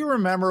internet, do you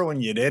remember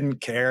when you didn't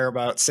care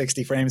about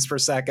 60 frames per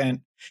second?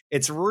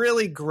 It's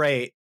really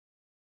great.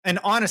 And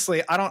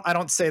honestly, I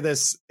don't say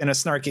this in a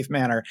snarky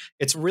manner.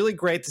 It's really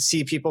great to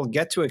see people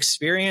get to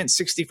experience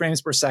 60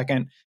 frames per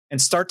second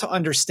and start to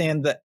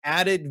understand the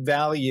added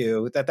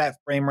value that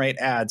frame rate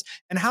adds.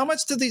 And how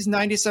much do these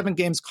 97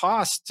 games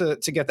cost to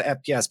get the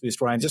FPS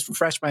boost, Ryan? Just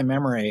refresh my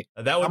memory.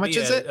 That would how much be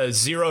is it?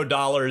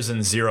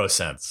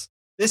 $0.00.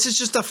 This is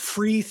just a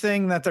free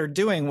thing that they're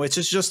doing, which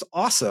is just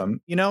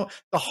awesome. You know,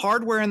 the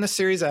hardware in the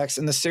Series X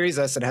and the Series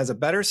S, it has a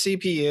better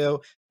CPU,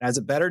 it has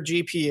a better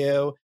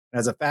GPU, it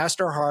has a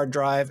faster hard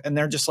drive. And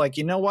they're just like,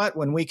 you know what?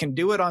 When we can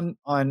do it on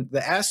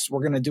the S,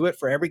 we're going to do it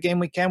for every game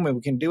we can. When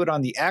we can do it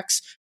on the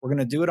X, we're going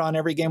to do it on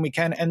every game we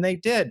can. And they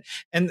did.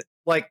 And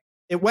like,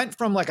 it went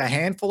from like a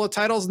handful of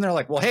titles and they're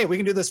like, well, hey, we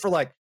can do this for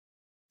like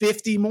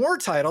 50 more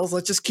titles.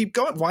 Let's just keep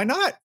going. Why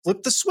not?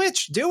 Flip the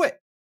switch, do it.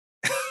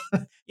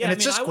 Yeah, and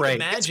it's just great.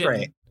 Imagine it's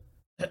great.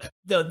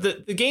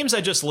 The games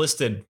I just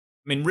listed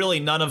mean, really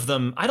none of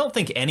them, I don't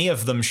think any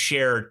of them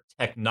share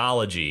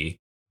technology.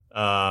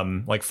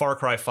 Like Far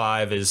Cry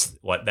 5 is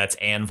that's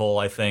Anvil,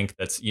 I think.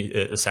 That's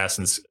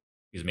Ubisoft's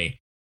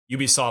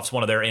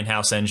one of their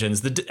in-house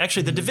engines.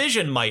 Actually, the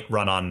Division might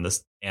run on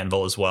this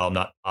Anvil as well. I'm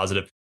not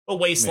positive. But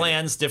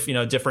Wasteland's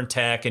different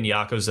tech, and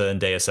Yakuza and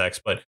Deus Ex.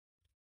 But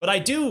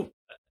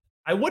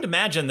I would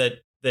imagine that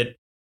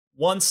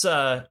once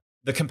the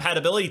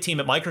compatibility team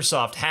at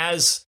Microsoft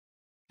has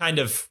kind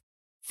of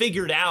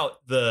figured out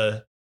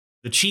the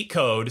cheat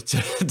code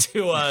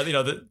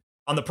to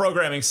on the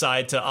programming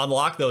side to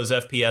unlock those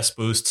FPS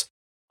boosts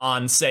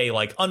on, say,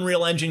 like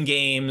Unreal Engine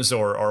games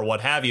or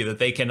what have you, that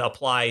they can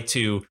apply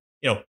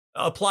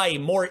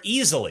more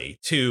easily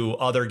to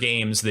other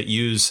games that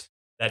use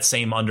that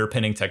same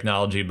underpinning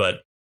technology.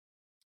 But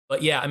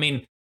yeah, I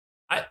mean,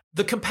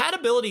 the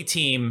compatibility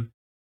team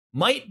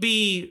might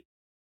be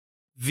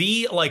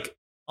the like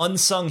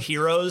unsung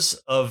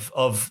heroes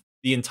of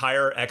the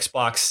entire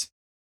Xbox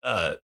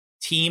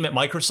team at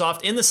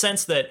Microsoft, in the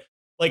sense that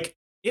like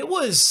it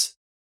was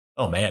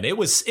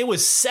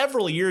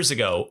several years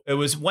ago. It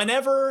was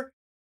whenever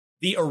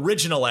the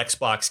original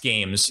Xbox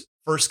games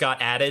first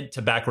got added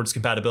to backwards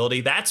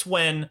compatibility. That's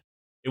when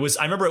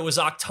I remember it was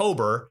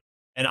October,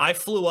 and I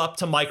flew up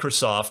to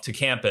Microsoft to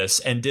campus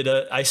and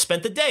I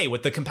spent the day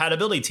with the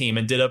compatibility team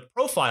and did a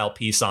profile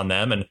piece on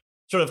them and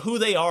sort of who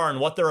they are and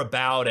what they're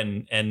about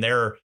and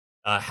their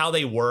how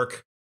they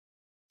work.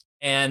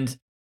 And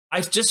I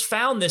just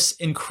found this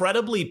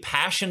incredibly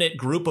passionate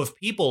group of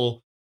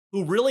people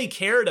who really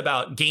cared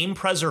about game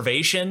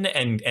preservation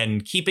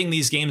and keeping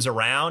these games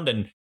around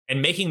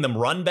and making them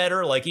run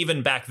better. Like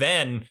even back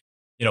then,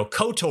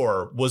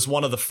 KOTOR was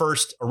one of the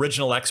first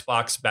original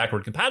Xbox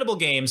backward compatible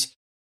games,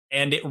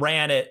 and it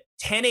ran at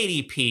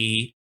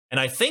 1080p, and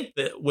I think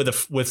that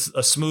with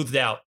a smoothed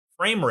out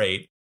frame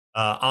rate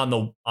on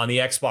the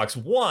Xbox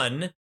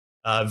One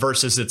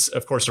versus its,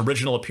 of course,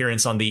 original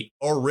appearance on the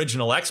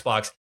original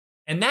Xbox.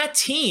 And that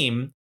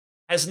team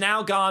has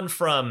now gone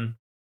from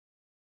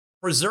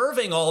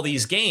preserving all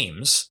these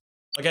games.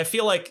 Like, I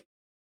feel like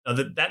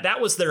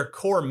that was their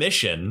core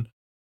mission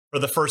for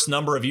the first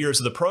number of years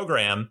of the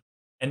program.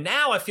 And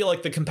now I feel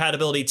like the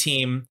compatibility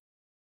team,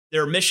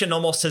 their mission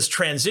almost has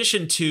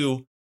transitioned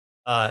to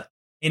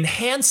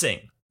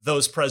enhancing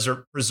those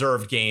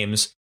preserved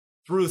games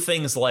through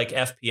things like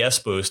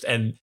FPS boost.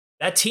 And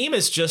that team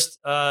is just,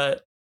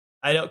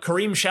 I know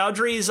Kareem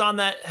Chowdhury is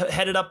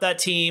headed up that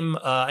team.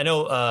 I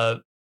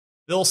know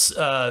Bill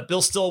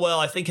Stillwell,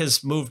 I think,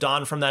 has moved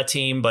on from that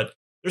team, but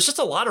there's just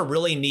a lot of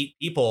really neat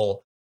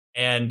people.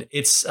 And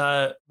it's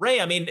Ray,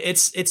 I mean,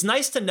 it's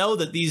nice to know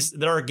that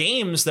there are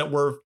games that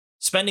we're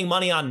spending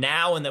money on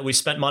now and that we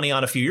spent money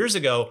on a few years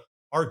ago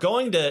are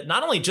going to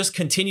not only just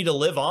continue to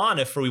live on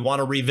if we want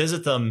to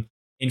revisit them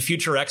in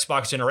future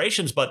Xbox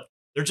generations, but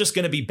they're just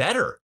going to be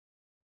better.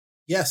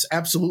 Yes,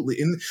 absolutely.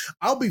 And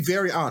I'll be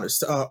very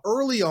honest.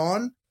 Early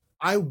on,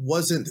 I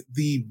wasn't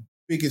the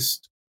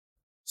biggest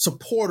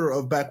supporter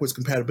of backwards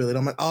compatibility.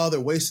 I'm like, oh, they're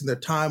wasting their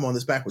time on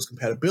this backwards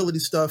compatibility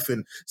stuff.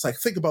 And it's like,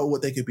 think about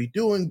what they could be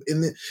doing.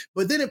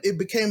 But then it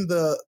became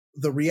the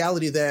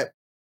reality that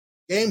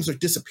games are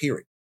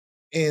disappearing.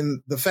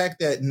 And the fact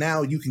that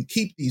now you can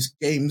keep these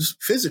games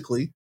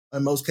physically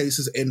in most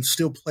cases and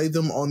still play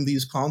them on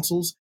these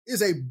consoles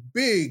is a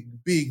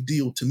big, big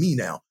deal to me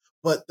now.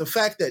 But the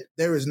fact that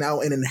there is now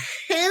an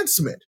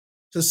enhancement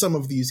to some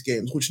of these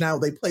games, which now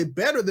they play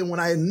better than when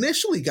I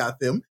initially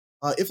got them,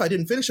 if I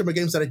didn't finish them, or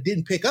games that I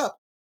didn't pick up,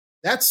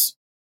 that's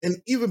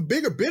an even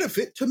bigger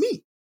benefit to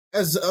me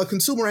as a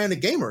consumer and a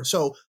gamer.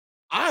 So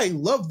I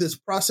love this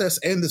process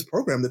and this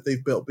program that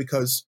they've built,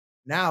 because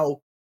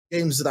now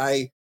games that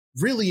I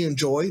really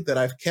enjoy, that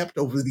I've kept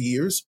over the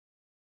years,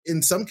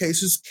 in some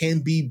cases can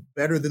be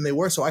better than they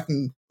were. So I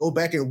can go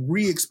back and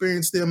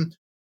re-experience them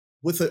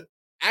with an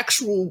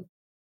actual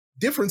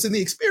difference in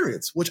the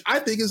experience, which I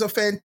think is a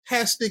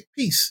fantastic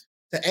piece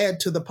to add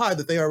to the pie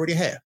that they already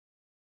have.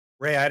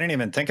 Ray, I didn't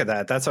even think of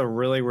that. That's a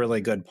really, really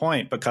good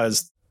point,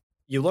 because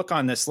you look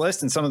on this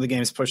list and some of the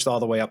games pushed all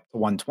the way up to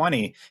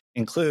 120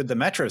 include the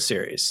Metro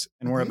series.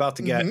 And we're about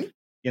to get,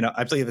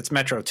 I believe it's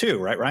Metro 2,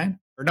 right, Ryan?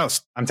 Or no,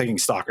 I'm thinking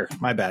Stalker.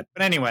 My bad.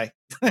 But anyway,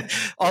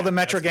 all the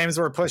Metro games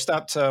were pushed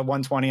up to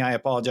 120. I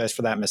apologize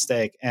for that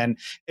mistake. And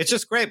it's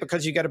just great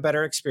because you get a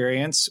better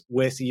experience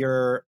with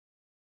your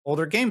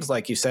older games,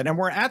 like you said. And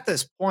we're at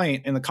this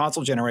point in the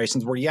console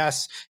generations where,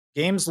 yes,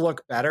 games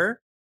look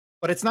better,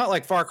 but it's not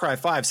like Far Cry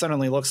 5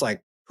 suddenly looks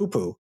like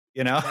poo-poo,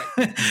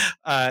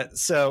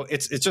 so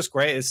it's just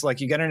great. It's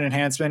like you get an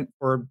enhancement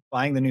for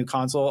buying the new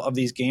console of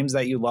these games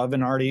that you love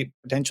and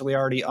potentially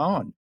already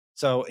own.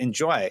 So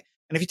enjoy.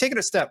 And if you take it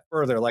a step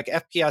further, like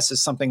FPS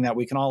is something that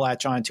we can all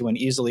latch on to and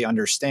easily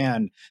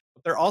understand.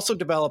 But they're also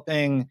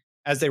developing,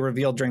 as they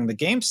revealed during the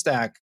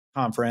GameStack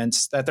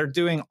conference, that they're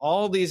doing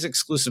all these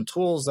exclusive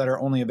tools that are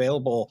only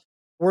available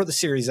for the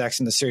Series X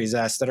and the Series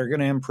S that are going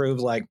to improve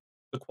like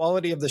the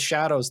quality of the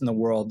shadows in the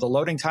world, the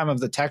loading time of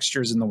the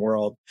textures in the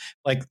world.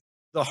 Like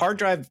the hard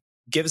drive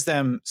gives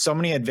them so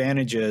many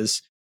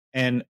advantages.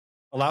 And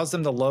allows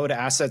them to load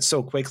assets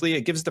so quickly.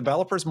 It gives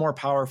developers more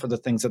power for the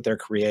things that they're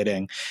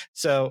creating.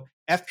 So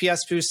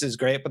FPS boost is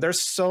great, but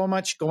there's so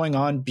much going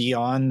on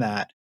beyond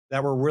that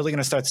we're really going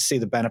to start to see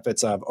the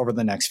benefits of over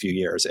the next few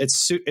years.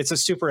 It's a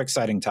super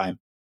exciting time.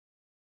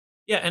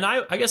 Yeah, and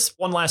I guess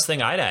one last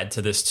thing I'd add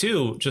to this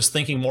too, just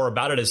thinking more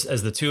about it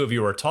as the two of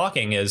you are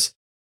talking, is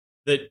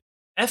that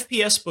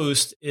FPS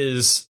boost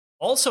is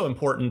also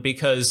important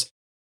because,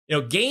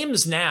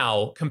 games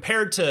now,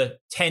 compared to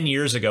 10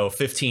 years ago,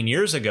 15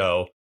 years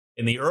ago,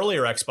 in the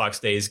earlier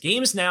Xbox days,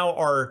 games now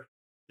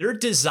they're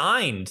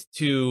designed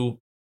to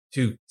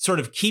sort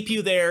of keep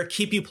you there,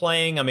 keep you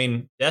playing. I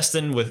mean,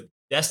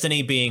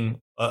 Destiny being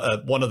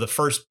one of the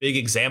first big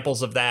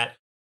examples of that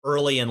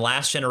early and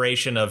last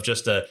generation of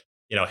just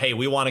hey,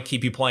 we want to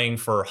keep you playing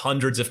for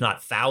hundreds, if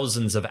not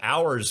thousands of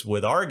hours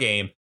with our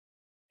game.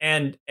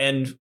 And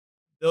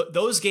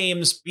those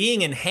games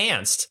being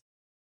enhanced,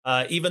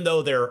 even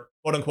though they're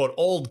quote unquote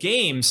old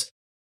games,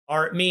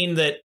 mean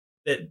that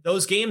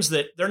those games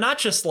that they're not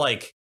just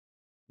like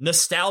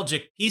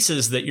nostalgic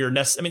pieces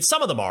that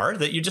some of them are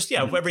that you just,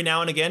 every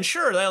now and again,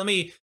 sure, let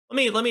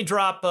me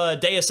drop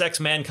Deus Ex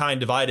Mankind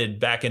Divided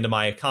back into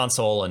my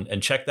console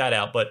and check that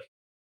out. But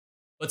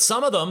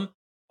some of them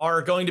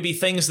are going to be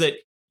things that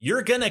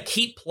you're going to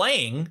keep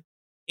playing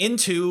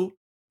into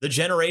the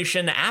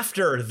generation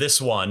after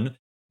this one,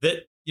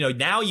 that,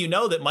 now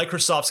that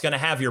Microsoft's going to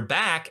have your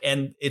back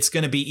and it's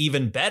going to be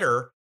even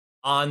better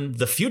on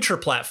the future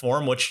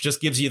platform, which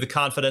just gives you the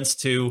confidence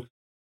to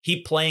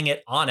keep playing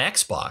it on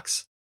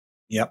Xbox.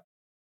 Yep.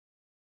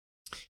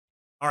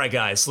 All right,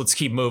 guys, let's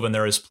keep moving.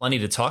 There is plenty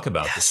to talk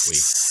about this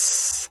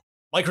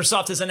week.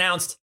 Microsoft has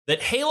announced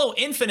that Halo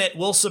Infinite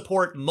will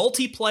support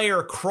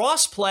multiplayer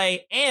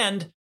crossplay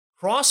and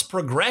cross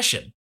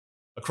progression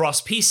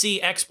across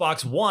PC,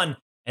 Xbox One,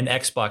 and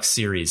Xbox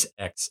Series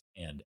X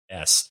and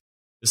S.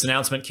 This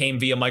announcement came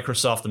via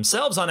Microsoft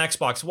themselves on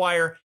Xbox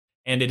Wire,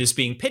 and it is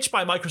being pitched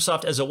by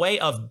Microsoft as a way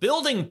of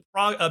building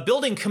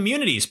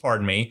communities,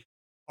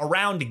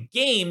 around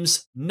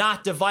games,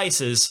 not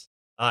devices.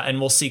 And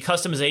we'll see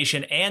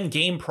customization and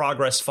game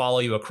progress follow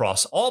you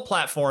across all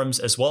platforms,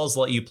 as well as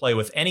let you play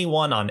with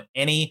anyone on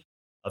any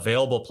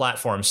available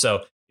platform. So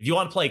if you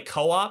want to play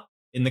co-op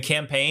in the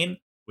campaign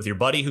with your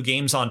buddy who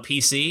games on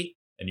PC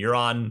and you're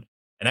on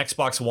an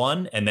Xbox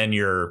One, and then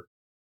your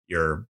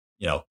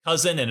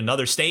cousin in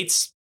another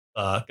state's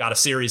got a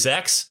Series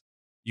X,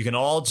 you can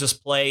all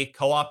just play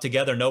co-op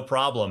together, no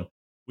problem.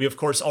 We, of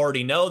course,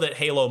 already know that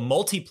Halo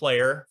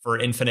multiplayer for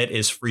Infinite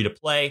is free to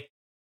play.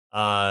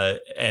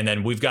 And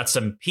then we've got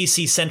some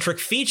PC-centric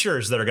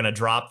features that are going to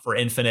drop for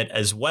Infinite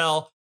as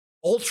well.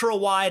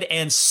 Ultra-wide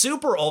and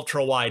super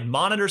ultra-wide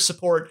monitor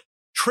support,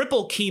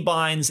 triple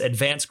keybinds,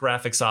 advanced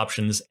graphics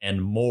options,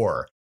 and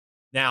more.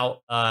 Now,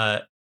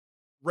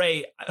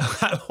 Ray,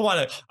 I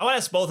want to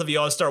ask both of you.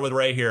 I'll start with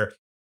Ray here.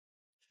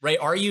 Ray,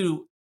 are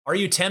you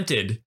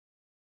tempted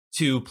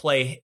to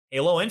play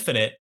Halo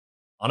Infinite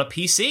on a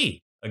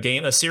PC,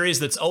 a series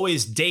that's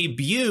always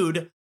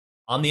debuted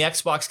on the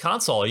Xbox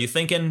console? Are you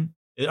thinking,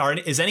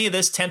 is any of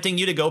this tempting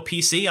you to go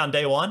PC on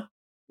day one?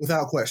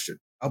 Without question.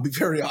 I'll be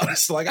very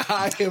honest. Like,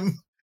 I am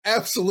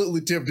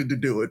absolutely tempted to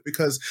do it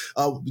because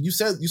you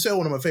said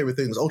one of my favorite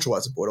things, ultra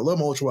wide support. I love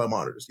my ultra wide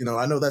monitors.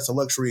 I know that's a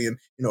luxury and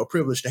a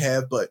privilege to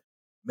have, but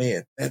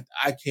man,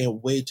 I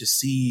can't wait to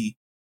see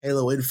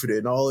Halo Infinite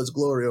in all its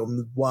glory on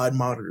the wide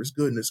monitors.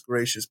 Goodness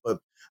gracious. But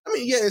I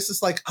mean, yeah, it's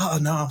just like, oh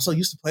no, I'm so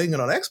used to playing it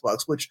on Xbox,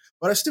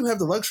 but I still have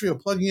the luxury of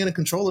plugging in a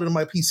controller to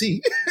my PC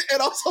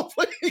and also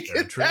playing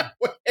it that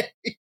way.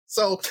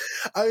 So,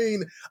 I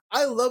mean,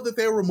 I love that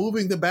they're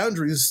removing the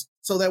boundaries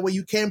so that way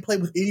you can play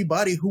with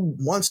anybody who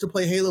wants to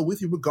play Halo with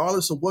you,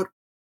 regardless of what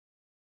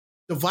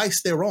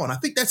device they're on. I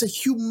think that's a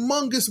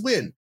humongous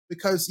win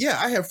because, yeah,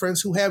 I have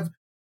friends who have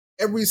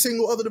every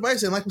single other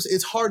device. And like we said,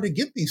 it's hard to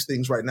get these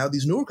things right now,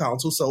 these newer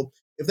consoles. So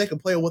if they can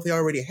play on what they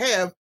already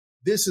have,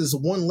 this is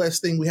one less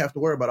thing we have to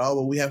worry about. Oh,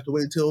 well, we have to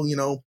wait until,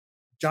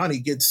 Johnny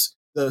gets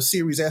the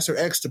Series S or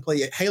X to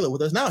play Halo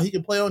with us. Now he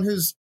can play on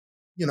his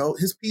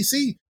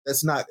PC.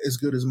 That's not as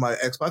good as my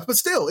Xbox, but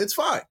still, it's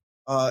fine.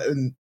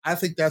 And I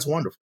think that's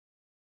wonderful.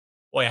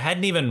 Boy, I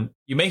hadn't even,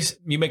 you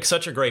make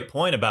such a great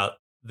point about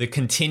the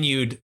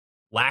continued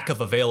lack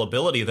of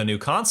availability of the new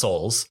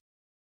consoles.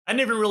 I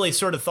never really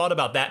sort of thought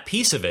about that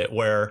piece of it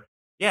where,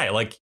 yeah,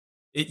 like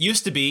it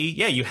used to be,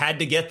 yeah, you had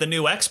to get the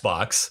new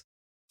Xbox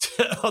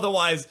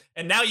otherwise.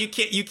 And now you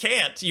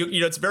can't,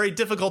 it's very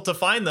difficult to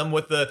find them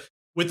with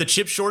the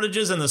chip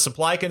shortages and the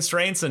supply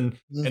constraints. And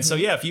so,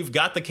 yeah, if you've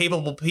got the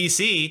capable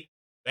PC,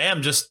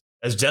 bam, just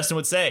as Destin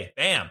would say,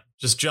 bam,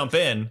 just jump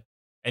in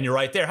and you're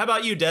right there. How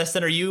about you,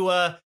 Destin? Are you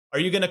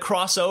going to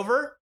cross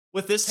over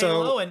with this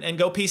Halo and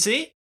go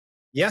PC?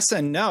 Yes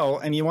and no.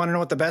 And you want to know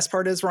what the best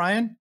part is,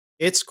 Ryan?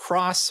 It's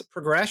cross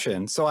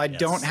progression. So I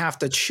don't have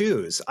to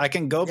choose. I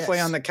can go play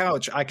on the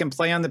couch. I can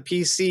play on the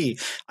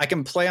PC. I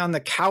can play on the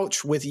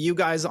couch with you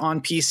guys on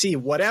PC,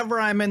 whatever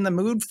I'm in the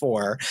mood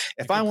for.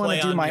 If I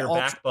want to do my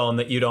backbone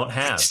that you don't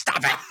have.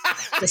 Stop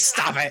it. Just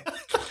stop it.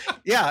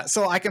 Yeah.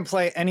 So I can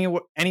play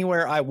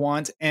anywhere I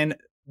want. And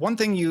one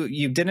thing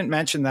you didn't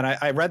mention that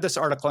I read this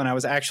article and I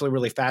was actually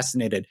really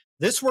fascinated.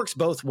 This works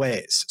both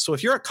ways. So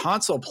if you're a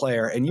console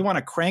player and you want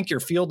to crank your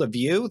field of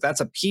view,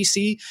 that's a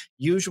PC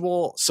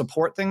usual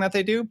support thing that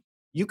they do.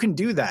 You can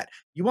do that.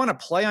 You want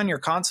to play on your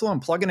console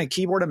and plug in a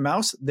keyboard and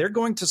mouse, they're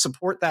going to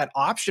support that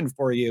option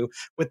for you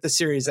with the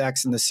Series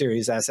X and the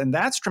Series S. And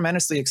that's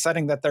tremendously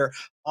exciting that they're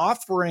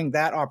offering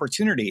that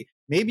opportunity.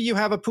 Maybe you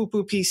have a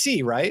poo-poo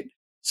PC, right?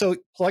 So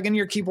plug in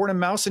your keyboard and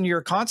mouse into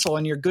your console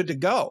and you're good to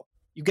go.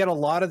 You get a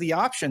lot of the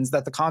options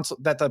that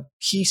the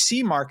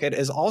PC market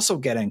is also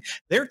getting.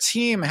 Their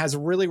team has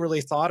really,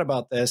 really thought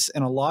about this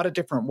in a lot of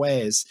different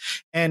ways.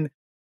 And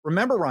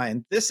remember,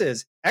 Ryan, this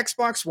is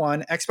Xbox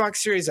One, Xbox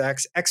Series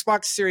X,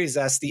 Xbox Series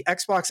S, the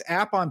Xbox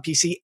app on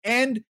PC,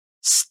 and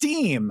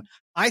Steam.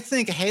 I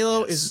think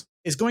Halo is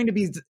going to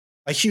be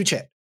a huge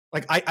hit.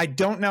 Like, I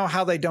don't know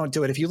how they don't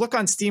do it. If you look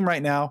on Steam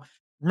right now,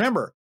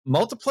 remember,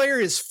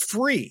 multiplayer is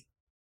free.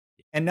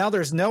 And now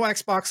there's no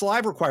Xbox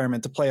Live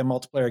requirement to play a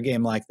multiplayer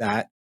game like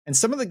that. And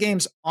some of the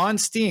games on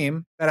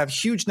Steam that have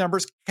huge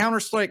numbers,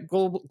 Counter-Strike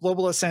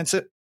Global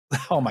Offensive,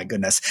 oh my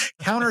goodness,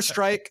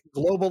 Counter-Strike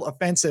Global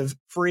Offensive,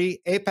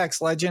 free, Apex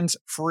Legends,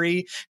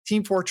 free,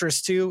 Team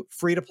Fortress 2,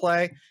 free to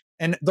play.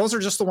 And those are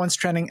just the ones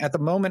trending at the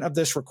moment of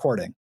this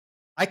recording.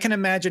 I can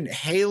imagine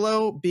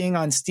Halo being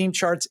on Steam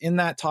charts in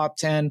that top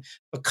 10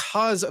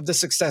 because of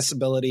this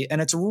accessibility.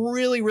 And it's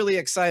really, really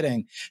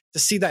exciting to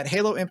see that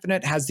Halo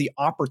Infinite has the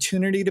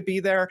opportunity to be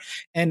there.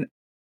 And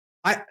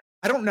I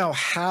don't know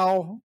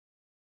how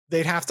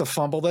they'd have to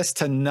fumble this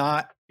to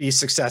not be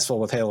successful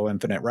with Halo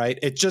Infinite, right?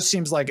 It just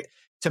seems like,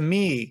 to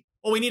me,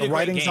 well, we need the a great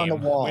writing's game. on the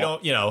wall. We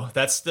don't,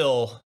 that's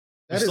still,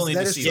 we still need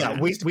to see yeah,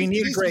 we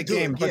need a great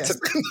game. But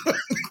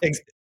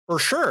for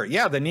sure,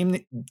 yeah,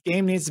 the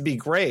game needs to be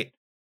great.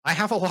 I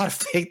have a lot of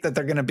faith that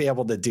they're going to be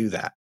able to do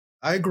that.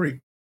 I agree.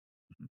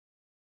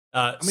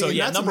 So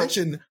yeah, not to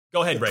mention,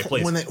 go ahead, Ray,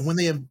 please. When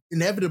they have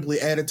inevitably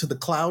added to the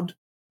cloud,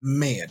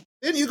 man,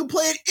 then you can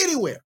play it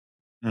anywhere.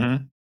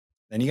 Mm-hmm.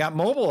 Then you got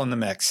mobile in the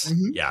mix.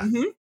 Mm-hmm. Yeah,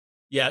 mm-hmm.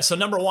 Yeah. So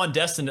number one,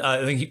 Destin,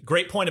 I think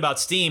great point about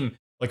Steam.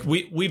 Like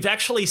we've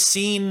actually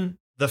seen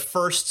the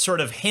first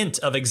sort of hint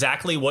of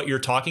exactly what you're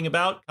talking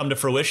about come to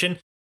fruition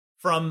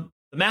from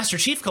the Master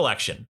Chief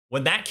Collection.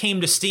 When that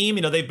came to Steam,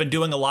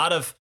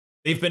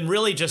 they've been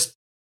really just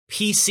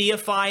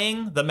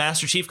PC-ifying the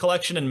Master Chief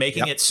Collection and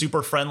making it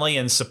super friendly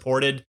and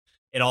supported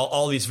in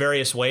all these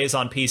various ways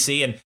on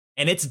PC.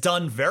 And it's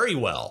done very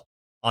well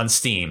on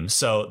Steam.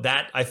 So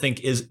that, I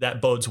think, that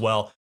bodes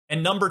well.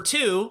 And number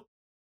two,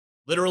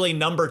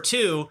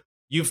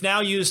 you've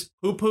now used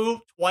poo-poo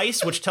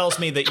twice, which tells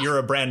me that you're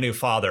a brand new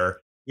father.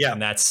 Yeah.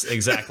 And that's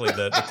exactly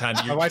the kind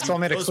of... My wife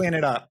told me to clean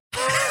it up.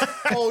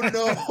 Oh,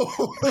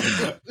 no.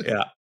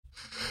 Yeah.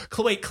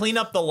 Wait, clean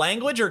up the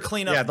language or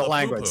clean up the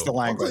language? poo-poo? The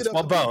language.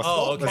 Well, both.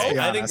 Oh, okay.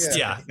 I think,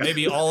 Yeah.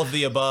 maybe all of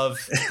the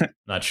above.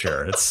 Not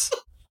sure. It's,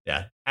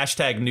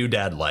 hashtag new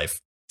dad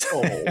life.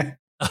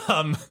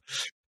 Oh.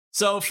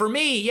 So for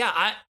me,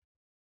 I'm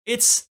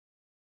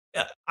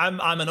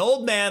an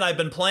old man. I've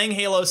been playing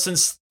Halo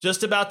since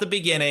just about the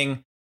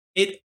beginning.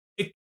 It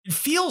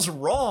feels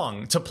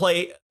wrong to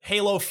play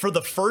Halo for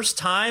the first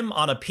time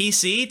on a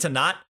PC, to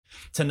not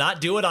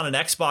do it on an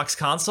Xbox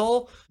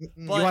console.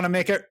 You want to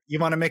make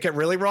it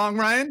really wrong,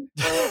 Ryan?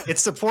 It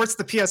supports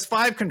the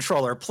PS5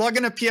 controller. Plug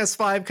in a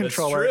PS5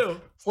 controller. That's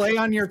true. Play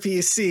on your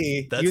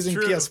PC using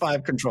true.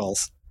 PS5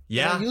 controls.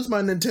 Yeah. Can I use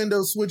my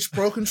Nintendo Switch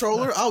Pro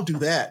controller? I'll do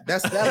that.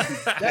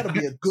 That'll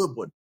be a good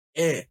one.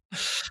 Yeah.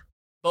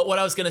 But what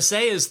I was going to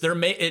say is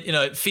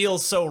it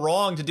feels so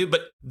wrong to do,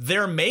 but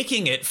they're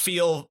making it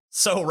feel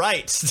so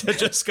right to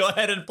just go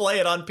ahead and play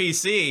it on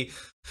PC.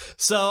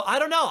 So I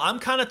don't know. I'm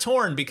kind of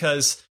torn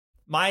because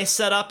my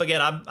setup,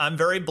 again, I'm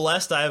very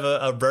blessed. I have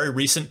a very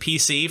recent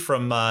PC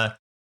from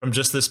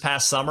just this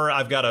past summer.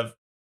 I've got a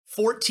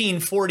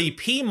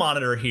 1440p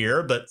monitor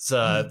here, but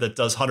that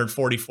does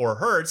 144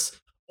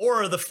 hertz,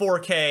 or the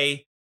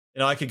 4K.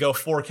 I could go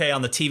 4K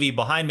on the TV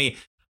behind me.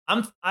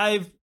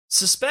 I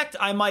suspect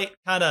I might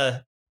kind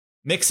of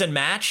mix and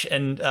match,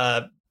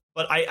 but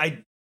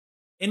I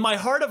in my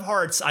heart of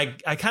hearts, I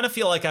kind of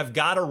feel like I've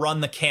got to run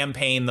the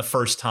campaign the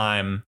first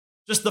time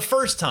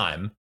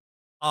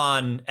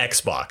on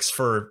Xbox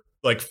for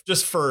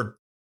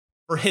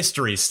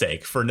history's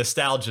sake, for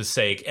nostalgia's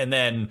sake, and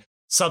then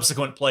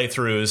subsequent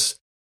playthroughs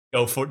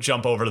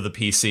jump over to the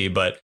PC.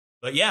 But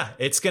yeah,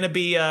 it's gonna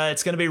be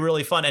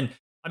really fun. And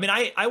I mean,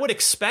 I would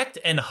expect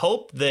and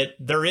hope that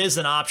there is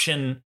an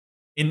option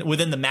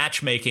within the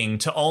matchmaking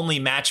to only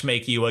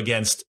matchmake you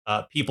against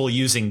people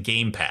using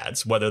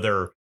gamepads, whether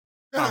they're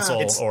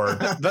console or...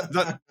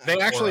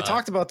 They actually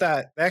talked about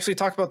that. They actually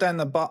talked about that in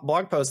the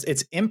blog post.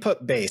 It's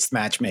input-based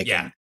matchmaking.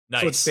 Yeah,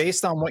 nice. So it's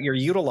based on what you're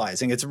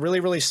utilizing. It's really,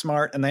 really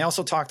smart. And they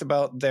also talked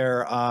about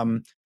their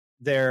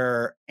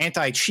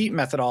anti-cheat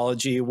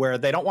methodology, where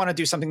they don't want to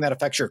do something that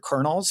affects your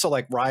kernels. So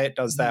like Riot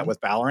does that with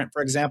Valorant,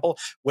 for example,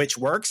 which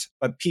works,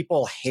 but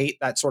people hate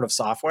that sort of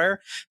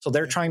software. So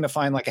they're trying to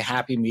find like a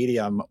happy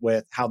medium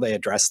with how they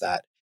address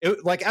that.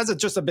 like as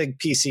just a big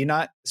PC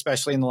nut,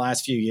 especially in the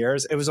last few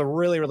years, it was a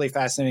really, really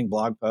fascinating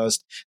blog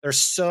post.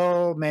 There's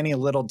so many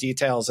little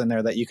details in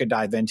there that you could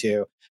dive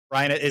into.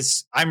 Ryan,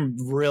 I'm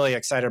really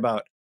excited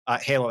about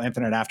Halo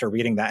Infinite after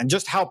reading that, and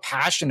just how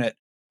passionate.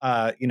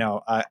 I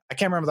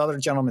can't remember the other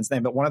gentleman's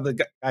name, but one of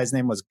the guy's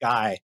name was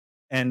Guy,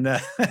 and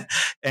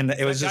and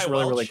it was just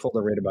really, really cool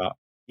to read about.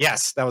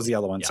 Yes, that was the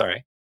other one. Yeah.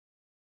 Sorry.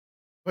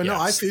 But no,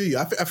 I feel you.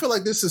 I feel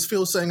like this is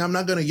Phil saying, I'm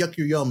not going to yuck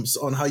your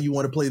yums on how you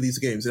want to play these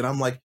games. And I'm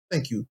like,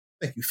 thank you,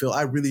 Phil.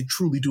 I really,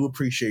 truly do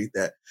appreciate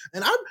that.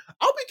 And I'll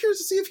be curious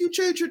to see if you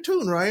change your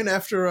tune, Ryan,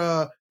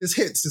 after this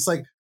hits. It's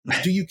like,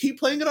 do you keep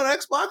playing it on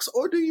Xbox,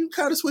 or do you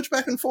kind of switch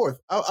back and forth?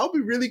 I'll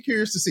be really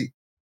curious to see.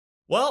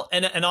 Well,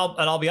 and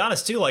I'll be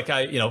honest too. Like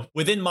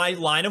within my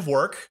line of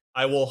work,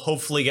 I will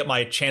hopefully get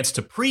my chance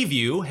to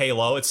preview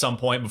Halo at some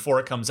point before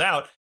it comes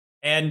out.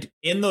 And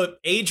in the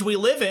age we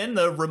live in,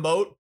 the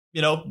remote,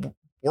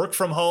 work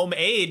from home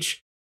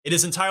age, it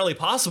is entirely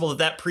possible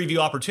that preview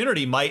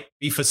opportunity might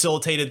be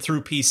facilitated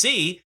through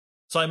PC.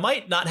 So I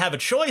might not have a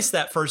choice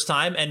that first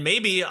time, and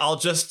maybe I'll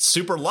just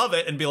super love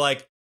it and be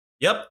like,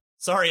 "Yep,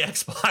 sorry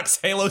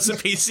Xbox, Halo's a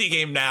PC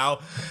game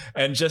now,"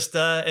 and just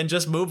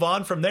move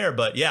on from there.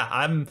 But yeah,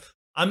 I'm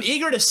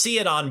eager to see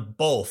it on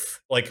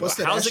both. Like,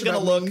 how's it going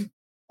to look?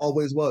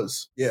 Always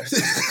was. Yeah.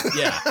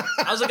 Yeah.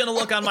 How's it going to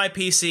look on my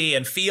PC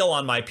and feel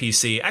on my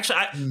PC?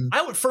 Actually,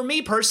 I would, for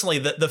me personally,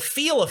 the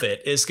feel of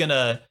it is going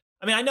to,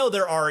 I know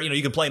there are,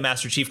 you can play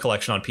Master Chief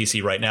Collection on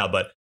PC right now,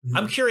 but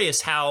I'm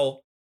curious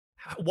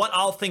what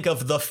I'll think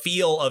of the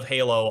feel of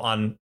Halo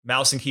on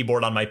mouse and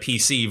keyboard on my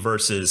PC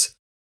versus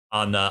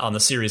on the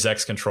Series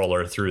X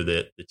controller through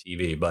the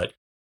TV. But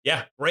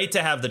yeah, great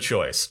to have the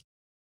choice.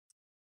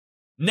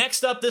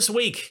 Next up this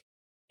week,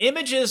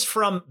 images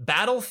from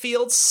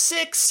Battlefield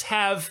 6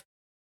 have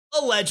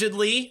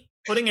allegedly,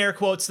 putting air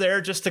quotes there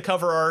just to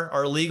cover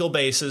our legal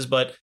bases,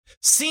 but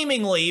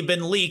seemingly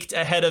been leaked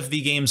ahead of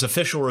the game's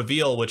official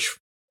reveal, which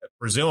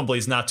presumably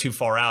is not too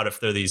far out if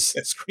they're these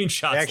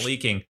screenshots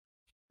leaking.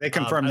 They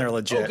confirmed they're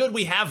legit. Oh, good.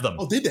 We have them.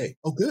 Oh, did they?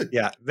 Oh, good.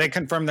 Yeah, they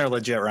confirmed they're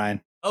legit, Ryan.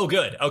 Oh,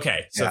 good.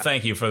 Okay. So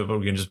thank you for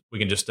we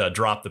can just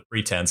drop the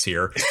pretense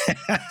here.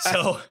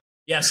 So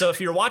if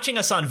you're watching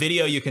us on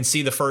video, you can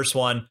see the first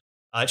one.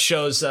 It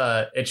shows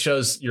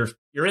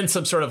you're in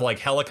some sort of like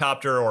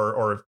helicopter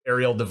or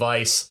aerial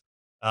device,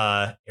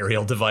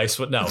 aerial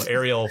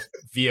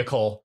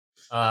vehicle,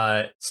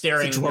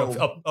 staring,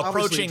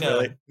 approaching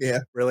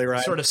really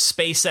right. Sort of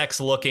SpaceX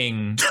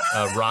looking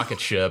rocket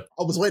ship.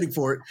 I was waiting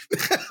for it.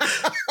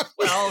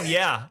 Well,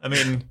 yeah,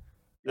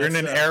 you're in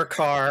an air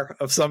car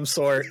of some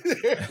sort.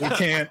 We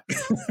can't.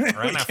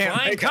 We're in a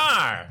flying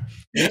car.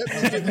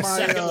 Get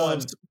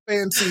my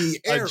fancy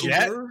air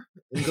Uber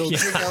and go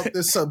check out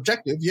this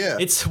objective. Yeah,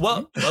 it's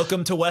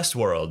welcome to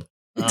Westworld.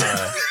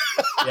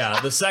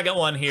 The second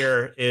one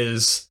here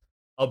is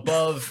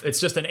above. It's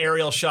just an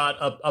aerial shot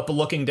up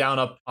looking down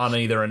up on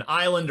either an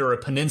island or a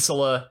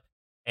peninsula,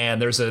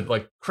 and there's a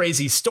like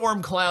crazy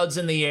storm clouds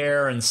in the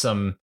air and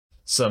some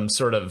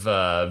sort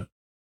of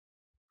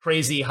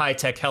crazy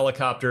high-tech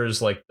helicopters,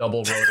 like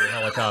double rotor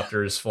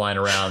helicopters flying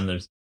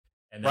around.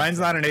 Ryan's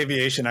not an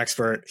aviation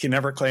expert. He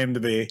never claimed to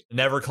be.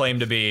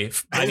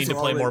 I need to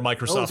play more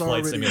Microsoft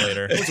Flight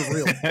Simulator. Those are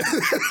real.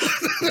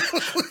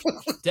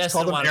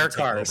 Call them air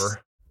cars.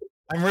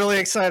 I'm really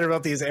excited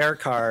about these air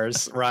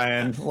cars,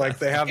 Ryan. Like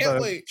they have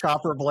the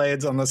chopper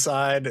blades on the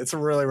side. It's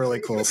really, really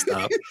cool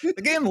stuff.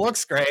 The game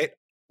looks great.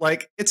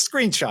 Like, it's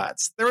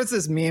screenshots. There was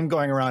this meme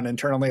going around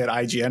internally at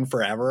IGN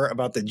forever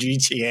about the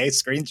GTA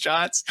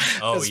screenshots.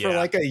 Oh, yeah. For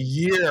like a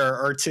year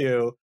or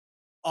two,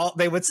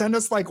 they would send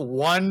us like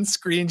one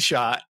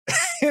screenshot,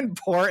 and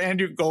poor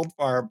Andrew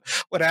Goldfarb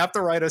would have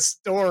to write a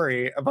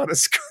story about a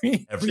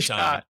screenshot every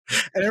time,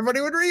 and everybody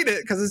would read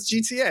it because it's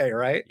GTA,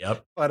 right?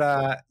 Yep. But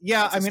I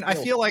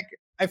feel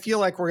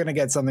like we're gonna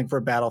get something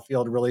for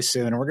Battlefield really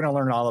soon, and we're gonna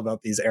learn all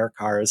about these air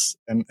cars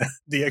and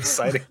the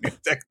exciting new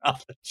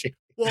technology.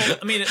 Well,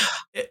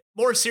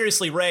 more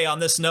seriously, Ray, on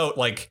this note,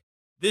 like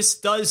this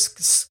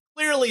does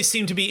clearly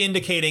seem to be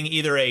indicating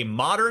either a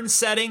modern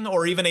setting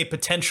or even a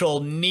potential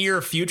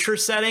near future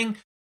setting.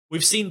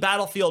 We've seen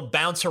Battlefield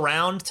bounce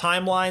around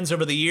timelines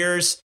over the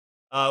years.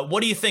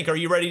 What do you think? Are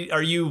you ready?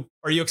 Are you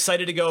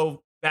excited to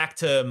go back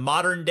to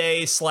modern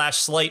day /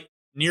 slight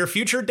near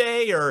future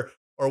day, or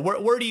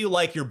where do you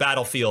like your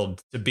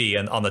Battlefield to be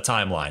on the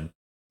timeline?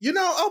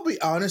 I'll be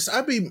honest.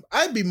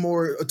 I'd be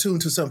more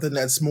attuned to something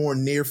that's more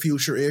near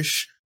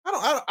future-ish.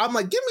 I'm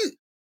like, give me,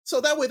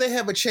 so that way they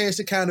have a chance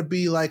to kind of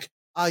be like,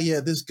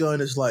 this gun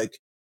is like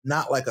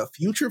not like a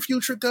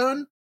future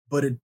gun,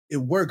 but it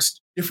works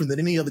different than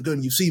any other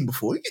gun you've seen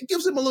before. It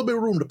gives them a little bit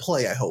of room to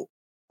play, I hope.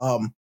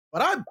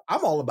 But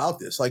I'm all about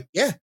this. Like,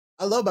 yeah,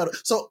 I love about it.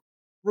 So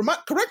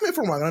correct me if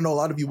I'm wrong. I know a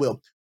lot of you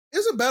will.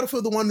 Isn't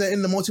Battlefield the one that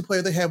in the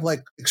multiplayer they have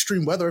like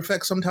extreme weather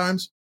effects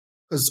sometimes?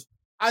 Because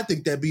I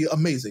think that'd be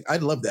amazing.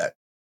 I'd love that.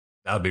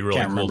 That would be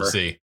really cool to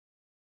see.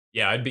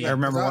 Yeah, I'd be. I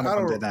remember one of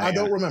them did that. I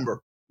don't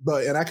remember,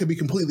 and I could be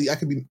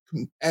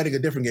adding a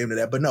different game to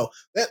that. But no,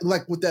 that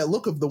like with that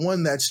look of the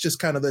one that's just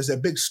kind of there's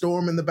that big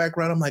storm in the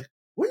background. I'm like,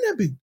 wouldn't that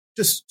be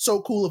just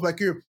so cool if like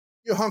you're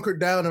hunkered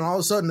down and all of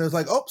a sudden there's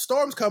like, oh,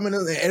 storm's coming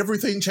and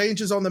everything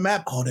changes on the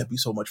map. Oh, that'd be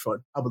so much fun.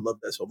 I would love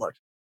that so much.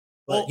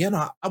 But I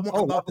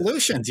want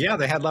Levolutions. Yeah,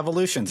 they had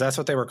Levolutions. That's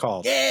what they were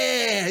called.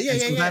 Yeah.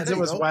 Sometimes it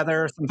was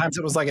weather. Sometimes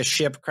it was like a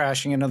ship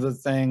crashing into the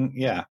thing.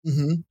 Yeah.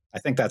 Mm-hmm. I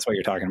think that's what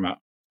you're talking about.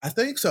 I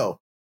think so.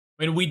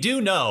 I mean, we do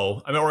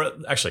know,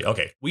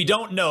 we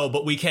don't know,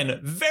 but we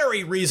can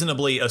very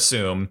reasonably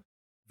assume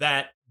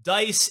that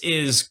DICE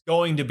is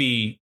going to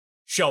be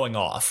showing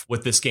off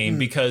with this game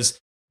because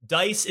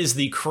DICE is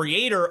the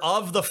creator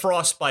of the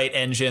Frostbite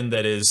engine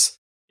that is,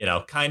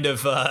 kind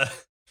of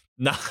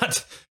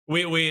not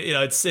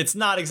it's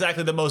not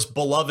exactly the most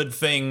beloved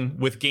thing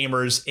with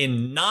gamers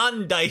in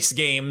non-DICE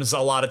games a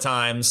lot of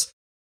times,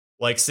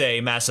 like say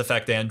Mass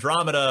Effect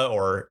Andromeda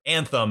or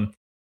Anthem.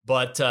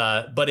 But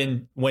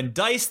when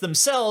DICE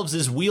themselves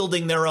is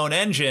wielding their own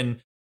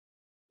engine,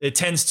 it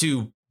tends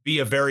to be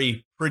a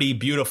very pretty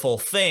beautiful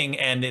thing.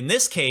 And in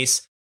this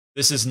case,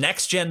 this is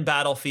next-gen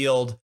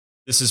Battlefield.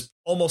 This is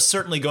almost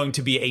certainly going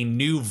to be a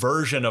new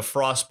version of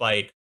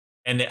Frostbite.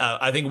 And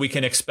I think we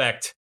can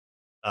expect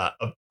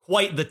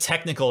quite the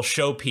technical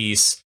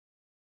showpiece.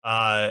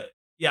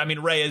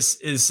 Ray,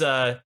 is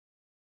that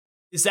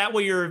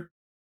what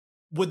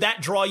would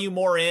that draw you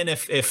more in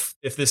if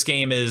this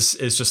game is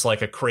just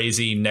like a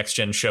crazy next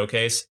gen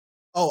showcase?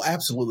 Oh,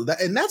 absolutely.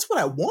 And that's what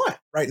I want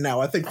right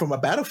now. I think from a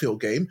Battlefield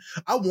game,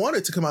 I want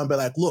it to come out and be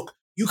like, look,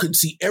 you can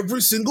see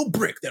every single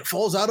brick that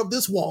falls out of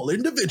this wall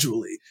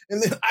individually.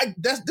 And then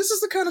this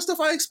is the kind of stuff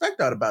I expect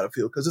out of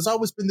Battlefield because it's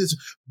always been this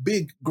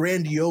big,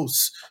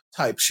 grandiose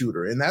type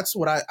shooter. And that's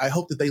what I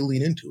hope that they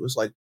lean into. It's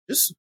like,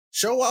 just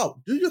show out,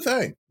 do your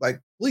thing.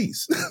 Like,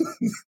 please.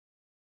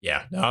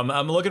 Yeah, no,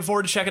 I'm looking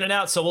forward to checking it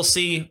out. So we'll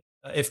see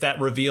if that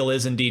reveal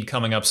is indeed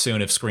coming up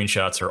soon, if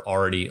screenshots are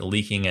already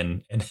leaking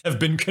and have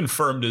been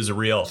confirmed as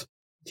real.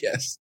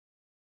 Yes.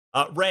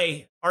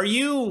 Ray, are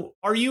you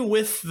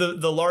with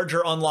the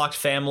larger Unlocked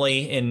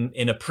family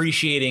in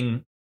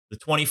appreciating the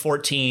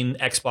 2014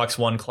 Xbox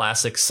One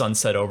Classic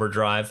Sunset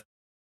Overdrive?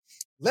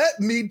 Let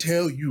me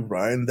tell you,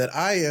 Ryan, that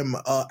I am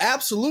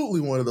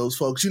absolutely one of those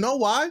folks. You know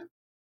why?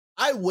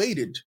 I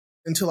waited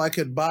until I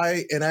could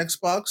buy an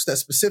Xbox that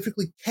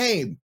specifically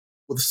came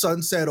with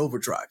Sunset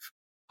Overdrive.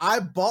 I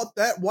bought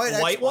that white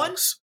Xbox. One?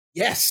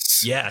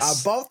 Yes. I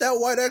bought that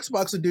white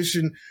Xbox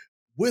edition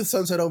with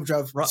Sunset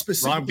Overdrive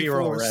specifically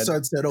for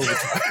Sunset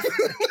Overdrive.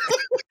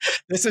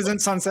 This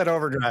isn't Sunset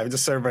Overdrive,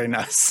 just so everybody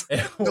knows.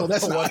 No,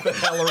 that's not. What the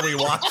hell are we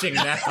watching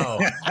now?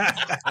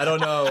 I don't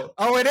know.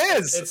 Oh, it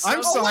is.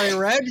 I'm sorry,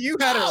 Red. You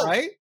had it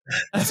right.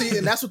 See,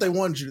 and that's what they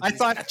wanted you to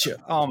think. I thought.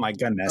 Oh my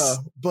goodness!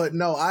 But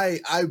no, I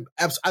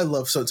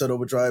love Sunset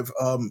Overdrive.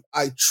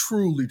 I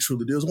truly do.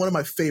 It was one of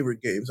my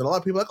favorite games, and a lot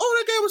of people are like, "Oh,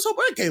 that game was so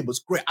bad." That game was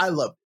great. I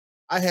loved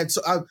it.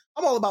 I'm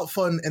all about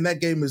fun, and that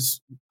game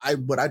is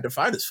what I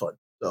define as fun.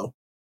 So,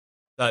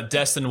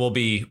 Destin will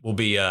be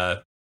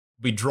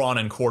drawn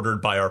and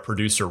quartered by our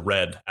producer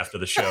Red after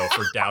the show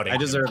for doubting. I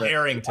deserve him,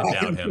 daring to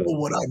doubt him. Know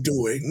what I'm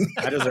doing.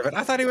 I deserve it.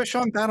 I thought he was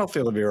showing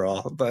Battlefield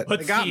B-roll, but they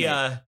got me.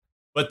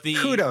 But the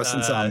kudos,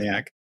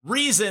 Insomniac.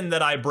 Reason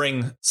that I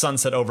bring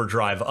Sunset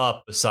Overdrive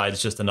up,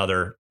 besides just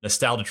another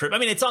nostalgia trip, I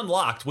mean, it's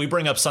Unlocked. We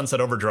bring up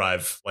Sunset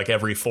Overdrive like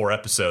every 4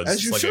 episodes.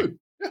 As you should.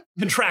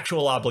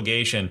 Contractual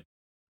obligation.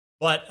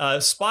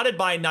 But spotted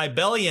by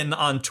Nibelian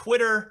on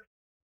Twitter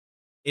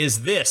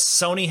is this.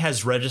 Sony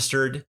has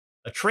registered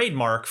a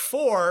trademark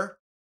for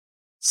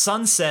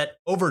Sunset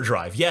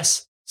Overdrive.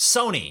 Yes,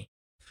 Sony.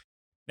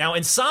 Now,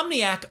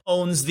 Insomniac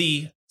owns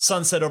the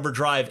Sunset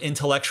Overdrive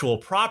intellectual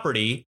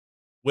property,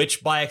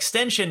 which by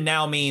extension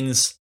now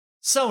means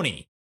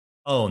Sony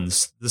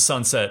owns the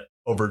Sunset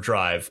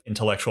Overdrive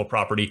intellectual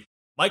property.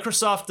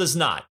 Microsoft does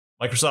not.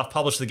 Microsoft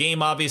published the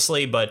game,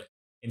 obviously, but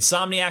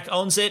Insomniac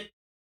owns it,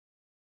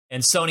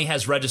 and Sony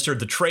has registered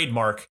the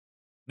trademark.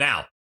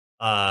 Now,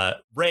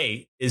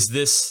 Ray,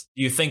 do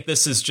you think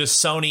this is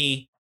just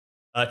Sony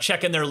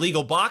checking their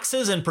legal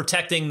boxes and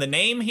protecting the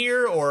name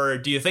here, or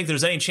do you think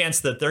there's any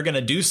chance that they're going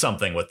to do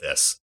something with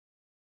this?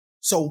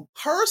 So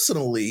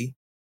personally,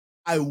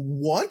 I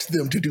want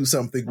them to do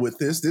something with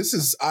this.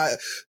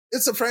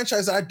 It's a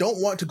franchise that I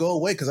don't want to go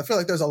away because I feel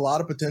like there's a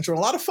lot of potential, a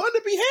lot of fun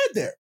to be had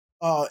there.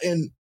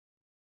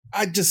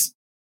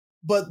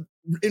 But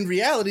in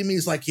reality,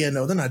 means like, yeah,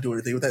 no, they're not doing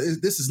anything with that.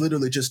 This is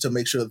literally just to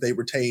make sure that they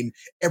retain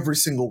every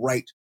single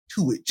right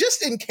to it,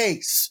 just in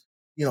case,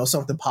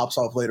 something pops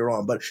off later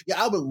on. But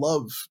yeah, I would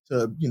love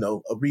to,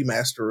 a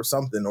remaster or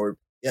something, or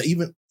yeah,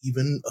 even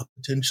a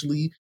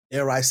potentially,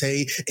 dare I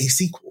say, a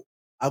sequel.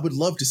 I would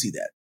love to see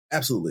that.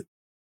 Absolutely.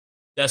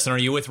 Destin, are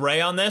you with Ray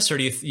on this, or are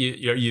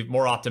you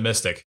more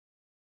optimistic?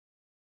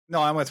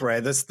 No, I'm with Ray.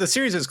 The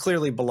series is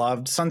clearly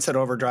beloved. Sunset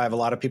Overdrive, a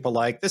lot of people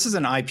like. This is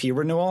an IP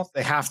renewal.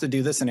 They have to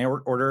do this in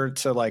order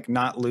to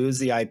not lose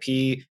the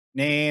IP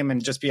name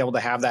and just be able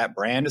to have that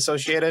brand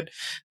associated.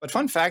 But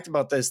fun fact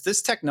about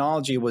this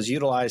technology was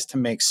utilized to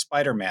make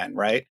Spider-Man,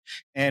 right?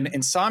 And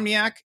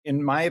Insomniac,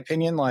 in my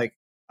opinion,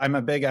 I'm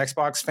a big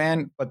Xbox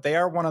fan, but they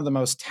are one of the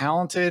most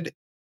talented,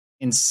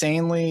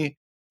 insanely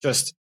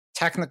just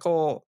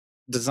technical,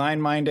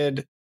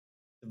 design-minded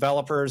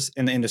developers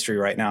in the industry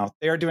right now.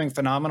 They are doing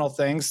phenomenal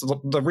things.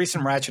 The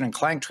recent Ratchet and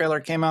Clank trailer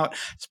came out.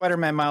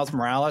 Spider-Man Miles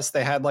Morales,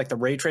 they had like the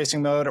ray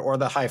tracing mode or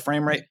the high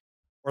frame rate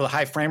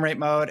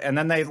mode, and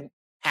then they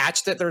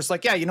patched it. There's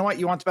like, yeah, you know what?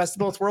 You want the best of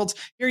both worlds?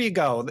 Here you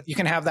go. You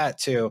can have that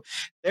too.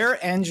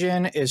 Their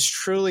engine is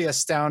truly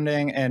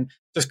astounding, and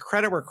just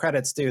credit where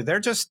credit's due. They're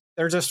just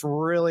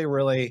really,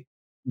 really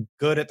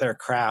good at their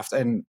craft,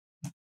 and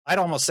I'd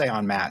almost say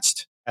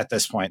unmatched at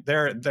this point.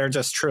 They're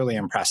just truly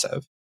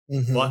impressive.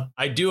 Mm-hmm. Well,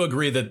 I do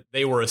agree that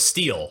they were a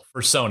steal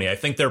for Sony. I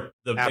think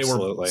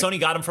Sony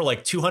got them for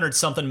like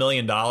 $200-something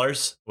million,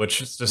 which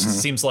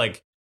just seems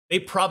like they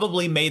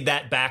probably made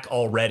that back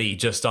already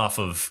just off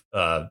of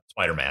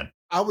Spider-Man.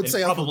 I would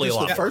say probably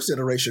the first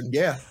iteration.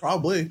 Yeah,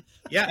 probably.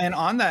 Yeah, and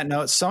on that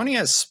note, Sony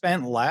has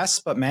spent less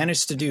but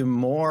managed to do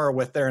more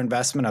with their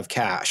investment of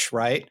cash,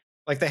 right?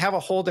 Like they have a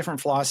whole different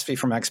philosophy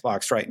from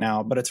Xbox right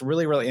now, but it's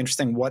really, really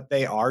interesting what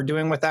they are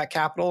doing with that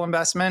capital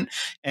investment.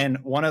 And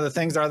one of the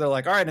things they're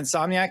like, all right,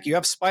 Insomniac, you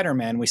have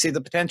Spider-Man. We see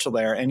the potential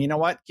there. And you know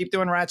what? Keep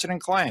doing Ratchet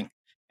and Clank.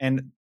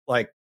 And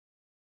like,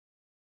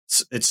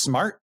 it's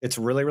smart. It's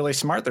really, really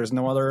smart. There's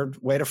no other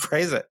way to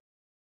phrase it.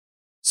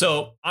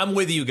 So I'm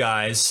with you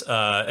guys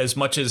as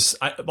much as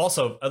I'd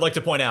like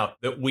to point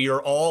out that we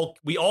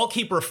all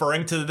keep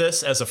referring to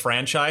this as a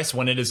franchise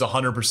when it is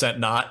 100%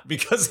 not,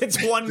 because it's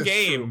one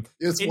game.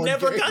 It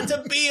never got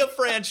to be a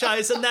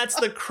franchise, and that's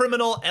the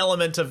criminal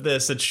element of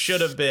this. It should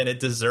have been. It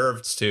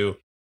deserves to.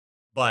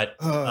 But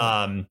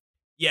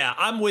yeah,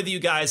 I'm with you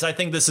guys. I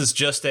think this is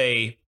just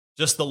the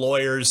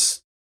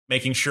lawyers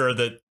making sure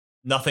that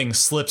nothing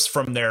slips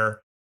from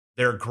their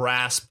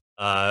grasp.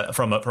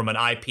 From an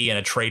IP and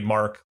a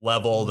trademark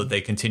level, that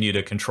they continue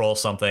to control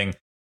something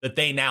that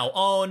they now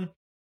own.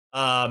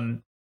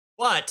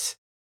 But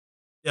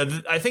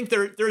I think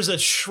there's a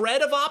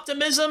shred of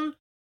optimism,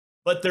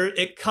 but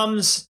it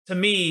comes to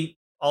me.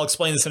 I'll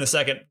explain this in a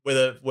second.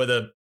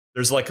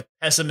 There's like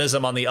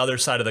pessimism on the other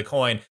side of the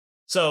coin.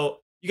 So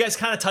you guys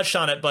kind of touched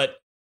on it, but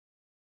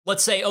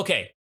let's say,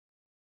 okay,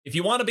 if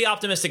you want to be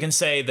optimistic and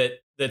say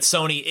that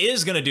Sony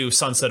is going to do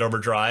Sunset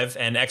Overdrive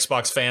and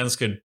Xbox fans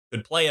could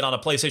play it on a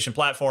PlayStation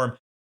platform,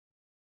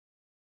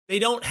 they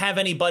don't have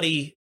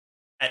anybody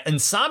at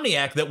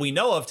Insomniac that we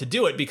know of to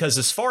do it, because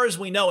as far as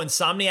we know,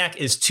 Insomniac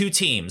is two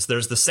teams.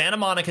 There's the Santa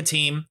Monica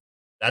team,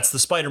 that's the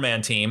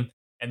Spider-Man team,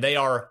 and they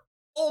are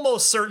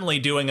almost certainly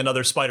doing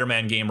another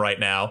Spider-Man game right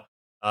now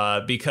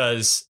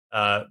because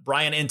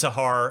Brian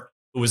Intihar,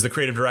 who was the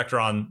creative director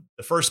on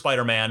the first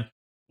Spider-Man,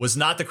 was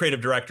not the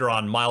creative director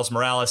on Miles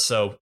Morales,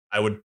 so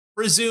I would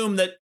presume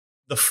that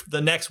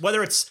the next,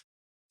 whether it's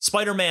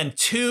Spider-Man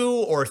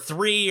 2 or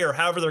 3 or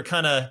however they're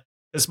kind of,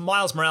 because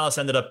Miles Morales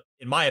ended up,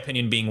 in my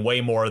opinion, being way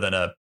more than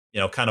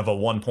kind of a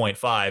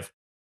 1.5.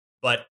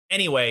 But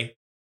anyway,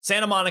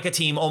 Santa Monica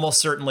team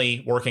almost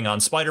certainly working on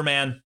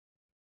Spider-Man.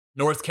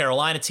 North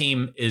Carolina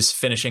team is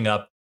finishing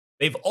up.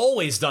 They've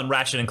always done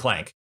Ratchet and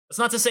Clank. That's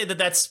not to say that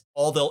that's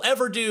all they'll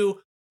ever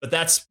do, but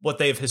that's what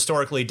they've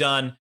historically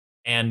done.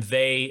 And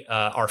they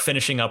are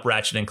finishing up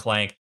Ratchet and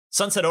Clank.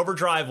 Sunset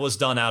Overdrive was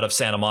done out of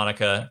Santa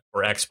Monica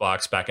for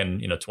Xbox back in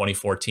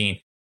 2014.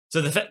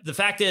 So the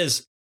fact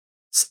is,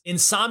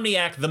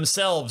 Insomniac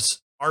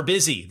themselves are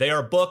busy. They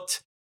are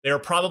booked. They're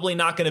probably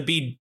not going to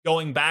be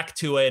going back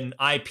to an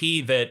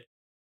IP that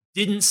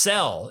didn't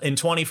sell in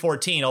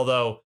 2014,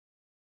 although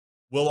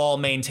we'll all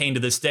maintain to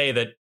this day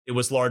that it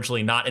was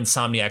largely not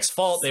Insomniac's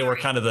fault. They were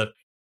kind of the...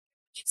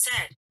 You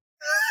said.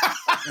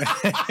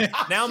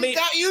 Now,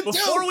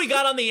 before we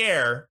got on the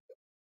air,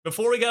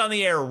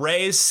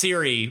 Ray's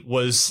Siri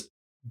was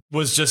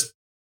just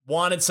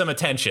wanted some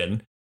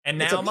attention, and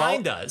now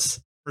mine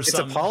does. It's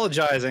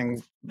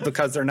apologizing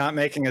because they're not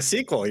making a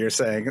sequel. You're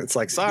saying it's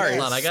like, sorry.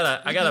 Hold on, I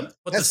gotta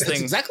put this thing.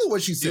 That's exactly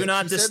what she said. Do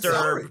not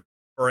disturb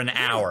for an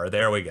hour.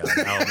 There we go.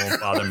 Now it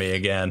won't bother me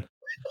again.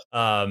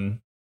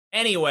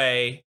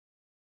 Anyway,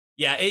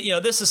 yeah,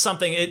 this is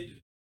something.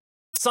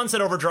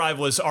 Sunset Overdrive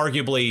was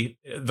arguably,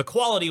 the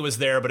quality was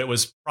there, but it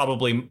was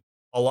probably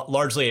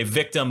largely a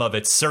victim of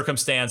its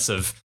circumstance.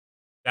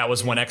 That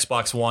was when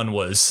Xbox One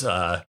was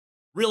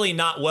really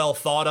not well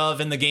thought of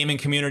in the gaming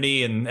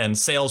community, and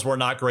sales were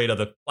not great of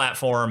the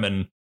platform,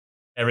 and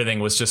everything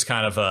was just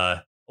kind of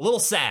a little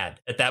sad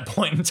at that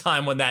point in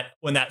time when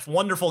that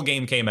wonderful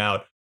game came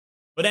out.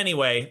 But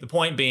anyway, the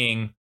point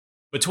being,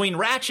 between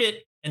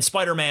Ratchet and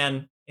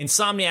Spider-Man,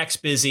 Insomniac's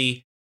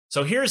busy.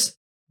 So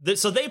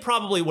so they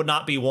probably would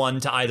not be one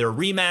to either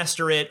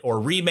remaster it or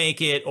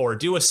remake it or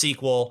do a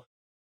sequel.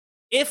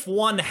 If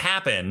one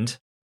happened,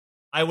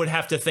 I would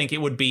have to think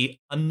it would be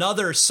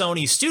another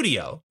Sony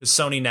studio, because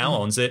Sony now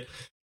owns it.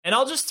 And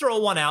I'll just throw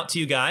one out to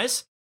you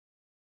guys.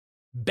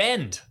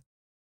 Bend.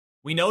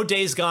 We know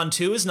Days Gone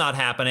 2 is not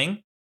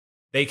happening.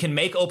 They can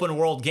make open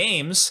world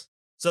games.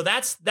 So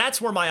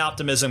that's where my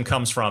optimism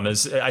comes from,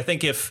 is I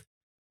think if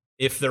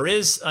there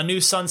is a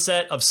new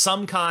Sunset of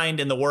some kind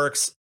in the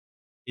works,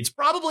 it's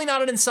probably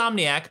not an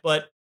Insomniac,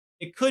 but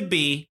it could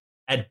be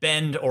at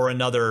Bend or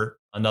another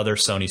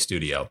Sony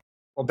studio.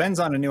 Well, Bend's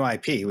on a new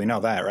IP. We know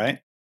that, right?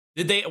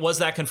 Was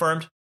that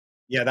confirmed?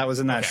 Yeah, that was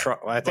in that. Okay.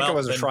 I think it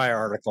was a Schreier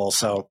article,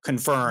 so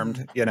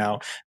confirmed.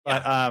 But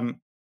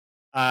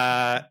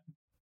I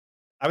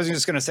was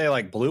just going to say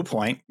like Blue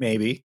Point,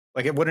 maybe.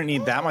 Like it wouldn't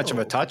need that much of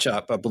a touch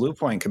up, but Blue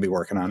Point could be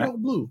working on it.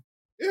 Blue,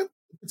 yeah,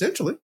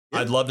 potentially. Yeah.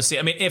 I'd love to see.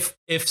 I mean, if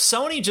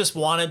Sony just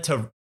wanted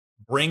to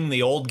bring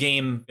the old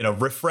game,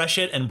 refresh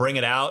it and bring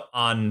it out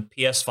on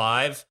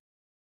PS5,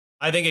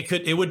 I think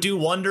it would do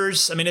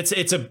wonders. I mean, it's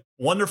a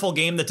wonderful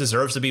game that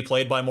deserves to be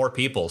played by more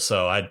people.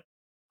 So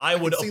I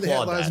would see applaud the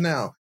headlines that.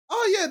 Now.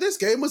 Oh yeah, this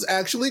game was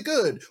actually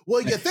good. Well,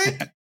 you think?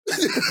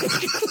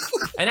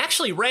 And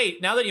actually, Ray,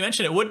 now that you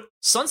mention it,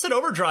 Sunset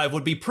Overdrive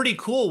would be pretty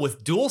cool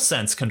with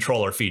DualSense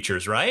controller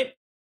features, right?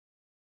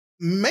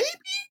 Maybe.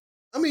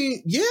 I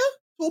mean, yeah,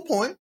 to a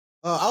point.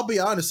 I'll be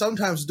honest.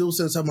 Sometimes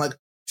DualSense, I'm like,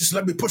 just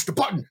let me push the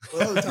button.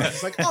 Other times,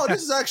 it's like, oh,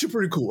 this is actually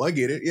pretty cool. I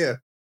get it. Yeah.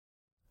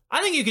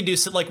 I think you could do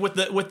some like with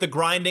the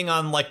grinding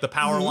on like the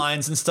power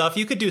lines and stuff.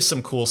 You could do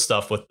some cool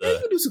stuff with you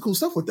could do some cool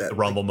stuff with that. The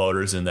rumble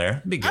motors in there.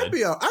 It'd be good.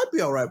 I'd be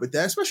all right with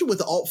that, especially with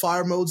the alt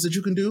fire modes that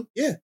you can do.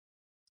 Yeah.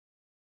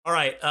 All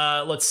right,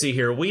 let's see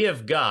here. We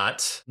have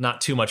got not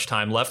too much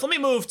time left. Let me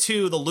move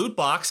to the loot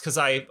box because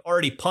I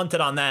already punted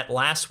on that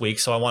last week,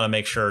 so I want to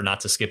make sure not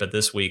to skip it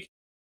this week.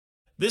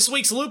 This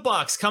week's loot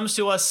box comes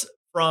to us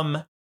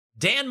from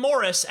Dan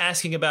Morris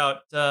asking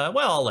about,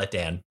 I'll let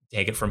Dan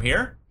take it from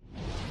here.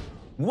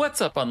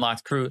 What's up,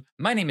 Unlocked crew?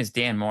 My name is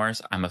Dan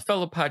Morris. I'm a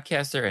fellow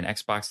podcaster and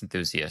Xbox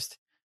enthusiast.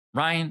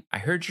 Ryan, I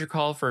heard your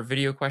call for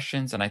video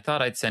questions, and I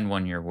thought I'd send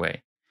one your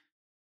way.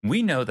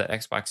 We know that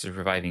Xbox is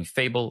reviving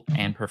Fable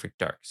and Perfect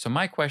Dark. So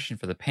my question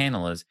for the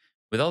panel is,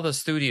 with all the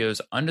studios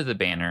under the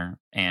banner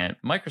and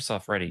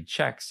Microsoft writing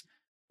checks,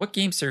 what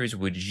game series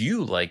would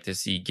you like to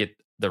see get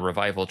the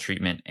revival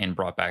treatment and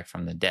brought back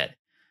from the dead?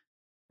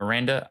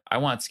 Miranda, I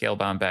want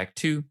Scalebound back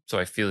too, so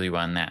I feel you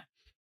on that.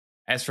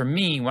 As for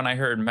me, when I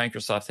heard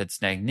Microsoft had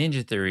snagged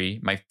Ninja Theory,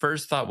 my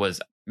first thought was,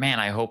 man,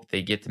 I hope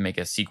they get to make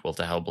a sequel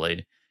to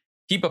Hellblade.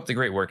 Keep up the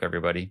great work,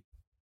 everybody.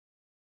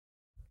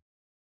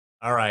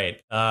 All right.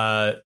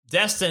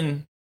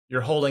 Destin, you're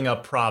holding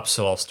up props,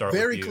 so I'll start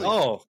with you. Clear.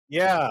 Oh,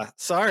 yeah.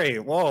 Sorry.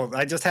 Whoa,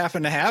 I just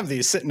happen to have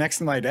these sitting next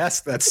to my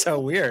desk. That's so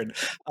weird.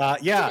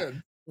 Yeah.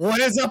 What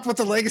is up with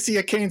the Legacy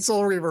of Kain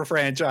Soul Reaver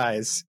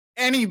franchise?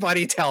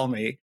 Anybody tell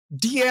me.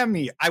 DM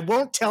me. I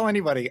won't tell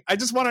anybody. I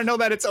just want to know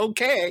that it's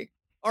okay.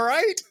 All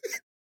right?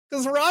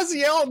 Because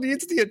Raziel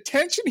needs the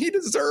attention he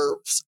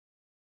deserves.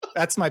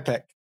 That's my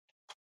pick.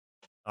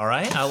 All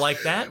right, I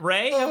like that.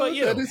 Ray, how about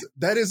you?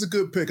 That is a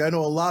good pick. I know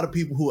a lot of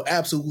people who are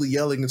absolutely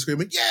yelling and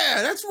screaming,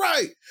 yeah, that's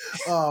right.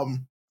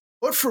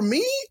 But for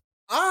me,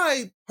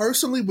 I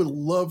personally would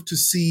love to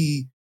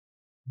see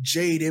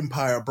Jade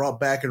Empire brought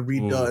back and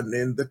redone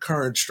in the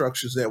current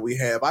structures that we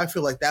have. I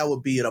feel like that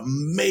would be an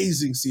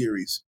amazing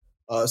series.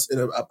 I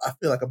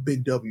feel like a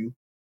big W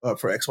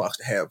for Xbox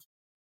to have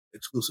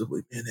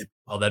exclusively. Man,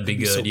 that'd be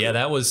good. So yeah,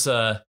 that was.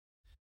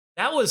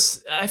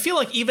 I feel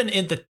like even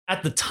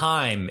at the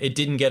time, it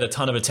didn't get a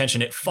ton of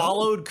attention. It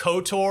followed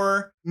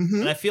KOTOR,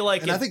 and I feel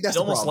like it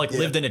almost like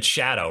lived in its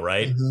shadow,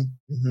 right?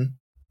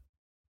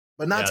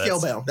 But not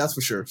Scalebound, that's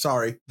for sure.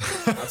 Sorry,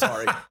 I'm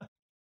sorry.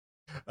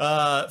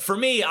 For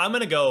me, I'm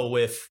going to go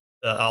with.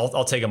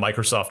 I'll take a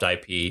Microsoft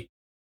IP.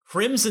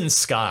 Crimson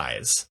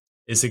Skies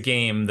is a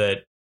game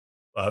that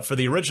for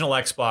the original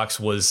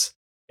Xbox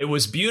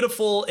was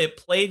beautiful. It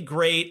played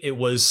great. It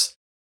was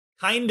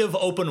kind of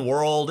open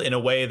world in a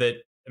way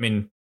that. I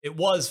mean, it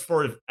was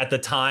for at the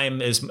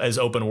time as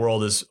open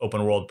world as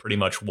open world pretty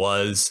much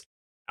was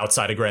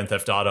outside of Grand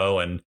Theft Auto,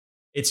 and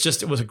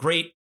it was a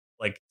great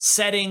like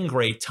setting,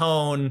 great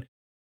tone,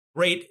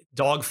 great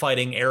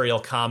dogfighting, aerial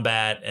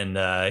combat, and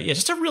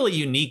just a really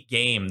unique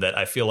game that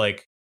I feel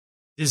like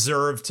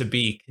deserved to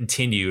be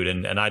continued,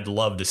 and I'd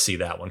love to see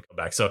that one come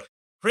back. So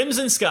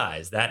Crimson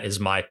Skies, that is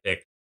my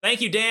pick. Thank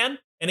you, Dan.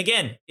 And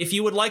again, if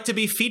you would like to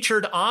be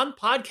featured on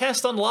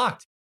Podcast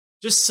Unlocked,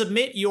 just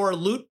submit your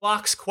loot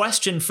box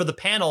question for the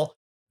panel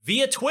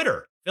via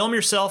Twitter. Film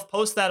yourself,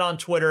 post that on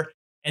Twitter,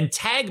 and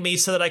tag me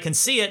so that I can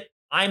see it.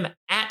 I'm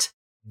at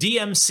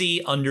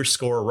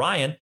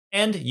DMC_Ryan,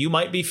 and you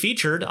might be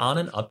featured on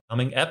an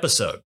upcoming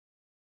episode.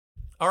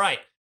 All right,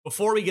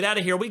 before we get out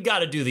of here, we got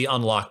to do the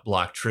Unlock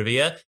Block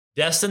trivia.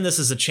 Destin, this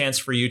is a chance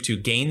for you to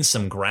gain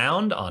some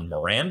ground on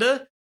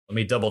Miranda. Let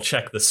me double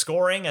check the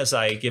scoring as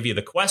I give you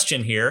the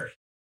question here.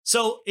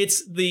 So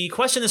it's the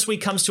question this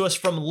week comes to us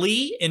from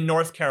Lee in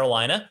North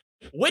Carolina.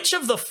 Which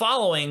of the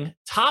following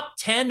top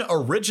 10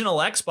 original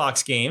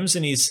Xbox games,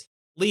 and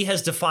Lee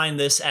has defined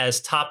this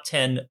as top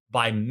 10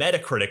 by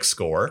Metacritic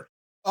score.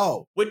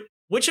 Oh,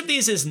 which of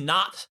these is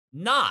not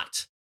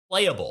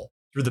playable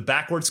through the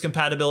backwards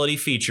compatibility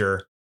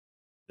feature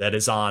that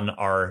is on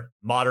our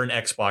modern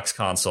Xbox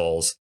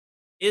consoles?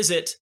 Is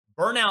it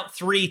Burnout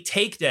 3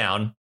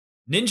 Takedown,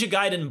 Ninja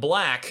Gaiden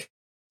Black,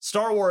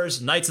 Star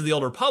Wars Knights of the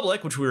Old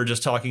Republic, which we were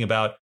just talking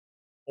about,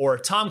 or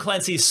Tom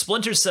Clancy's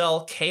Splinter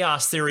Cell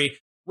Chaos Theory?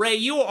 Ray,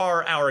 you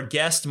are our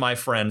guest, my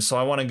friend, so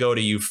I want to go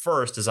to you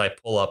first as I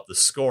pull up the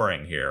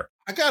scoring here.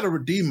 I got to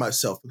redeem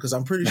myself because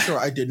I'm pretty sure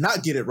I did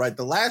not get it right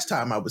the last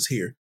time I was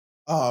here.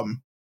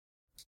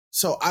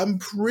 So I'm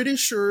pretty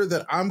sure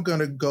that I'm going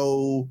to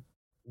go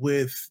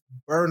with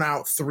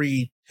Burnout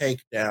 3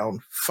 Takedown,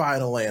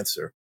 final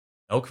answer.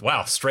 Okay,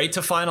 wow, straight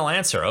to final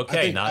answer.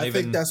 Okay, I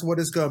think that's what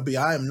it's going to be.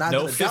 I am not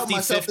going to doubt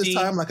myself this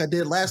time like I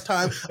did last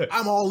time.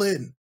 I'm all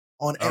in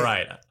on A. All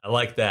right, I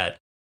like that.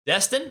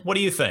 Destin, what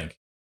do you think?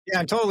 Yeah,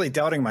 I'm totally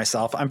doubting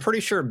myself. I'm pretty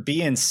sure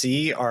B and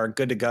C are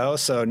good to go.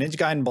 So Ninja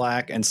Gaiden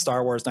Black and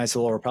Star Wars Knights of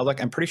the Old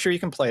Republic, I'm pretty sure you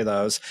can play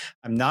those.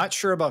 I'm not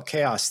sure about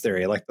Chaos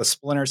Theory, like the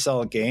Splinter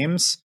Cell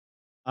games.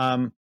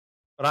 But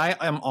I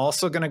am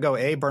also going to go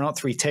A, Burnout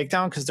 3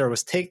 Takedown, because there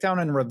was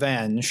Takedown and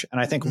Revenge,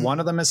 and I think one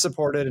of them is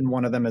supported and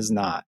one of them is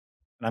not.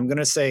 And I'm going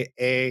to say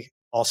A,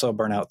 also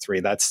Burnout 3.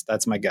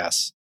 That's my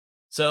guess.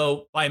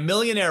 So by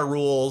millionaire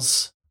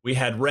rules, we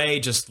had Ray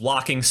just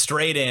locking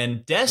straight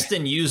in.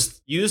 Destin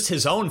used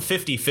his own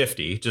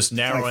 50-50, just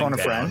narrowing phone down.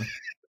 A friend.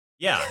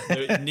 Yeah,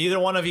 neither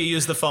one of you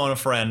used the phone a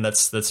friend.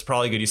 That's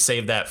probably good. You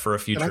save that for a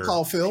future. Can I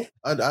call Phil?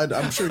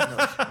 I'm sure you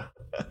know.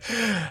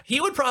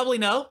 He would probably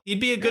know. He'd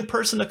be a good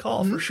person to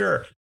call for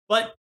sure.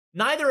 But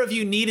neither of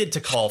you needed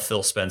to call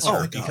Phil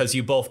Spencer because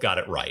you both got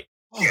it right.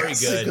 Very good.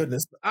 Thank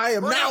goodness. I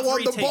am now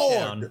on the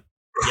board.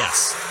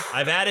 Yes,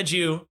 I've added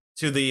you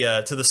to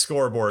the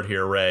scoreboard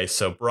here, Ray.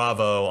 So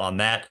bravo on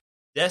that.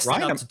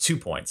 Destin up to 2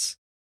 points.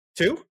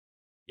 2?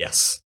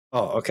 Yes.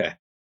 Oh, okay.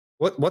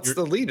 What's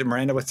the lead?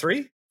 Miranda with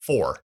 3?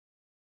 4.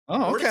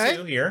 Oh, okay.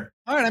 4-2 here.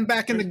 All right, I'm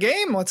back in the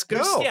game. Let's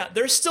go.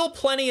 There's still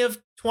plenty of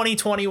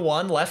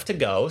 2021 left to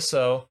go,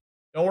 so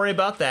don't worry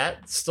about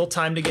that. Still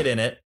time to get in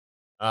it.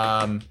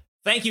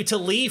 Thank you to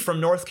Lee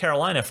from North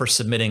Carolina for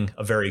submitting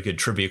a very good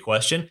trivia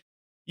question.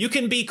 You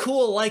can be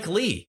cool like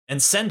Lee and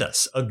send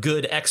us a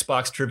good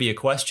Xbox trivia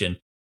question.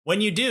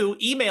 When you do,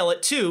 email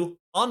it to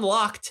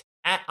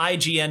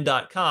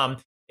unlocked@ign.com.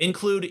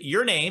 Include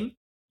your name,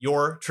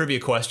 your trivia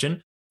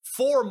question,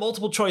 4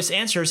 multiple choice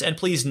answers, and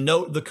please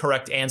note the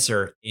correct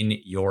answer in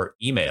your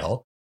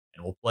email.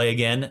 And we'll play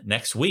again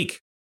next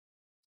week.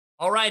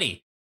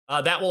 Alrighty,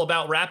 that will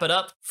about wrap it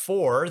up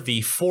for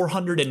the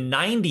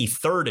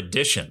 493rd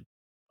edition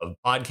of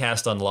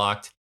Podcast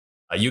Unlocked.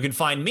 You can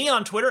find me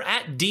on Twitter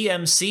at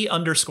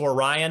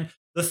DMC_Ryan.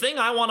 The thing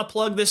I want to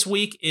plug this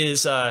week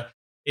is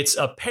it's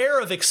a pair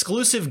of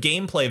exclusive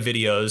gameplay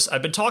videos.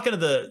 I've been talking to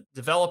the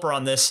developer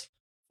on this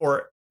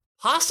for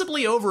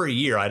possibly over a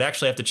year. I'd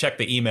actually have to check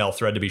the email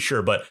thread to be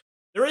sure, but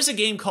there is a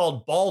game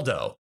called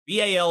Baldo,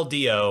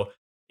 Baldo.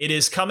 It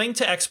is coming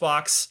to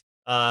Xbox.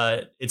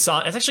 It's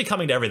actually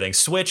coming to everything: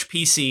 Switch,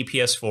 PC,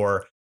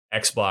 PS4,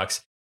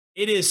 Xbox.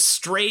 It is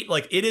straight,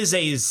 like it is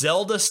a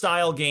Zelda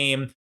style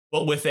game,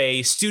 but with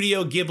a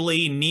Studio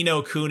Ghibli, Ni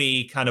no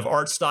Kuni kind of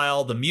art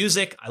style. The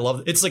music, I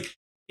love it. It's like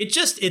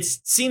it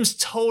seems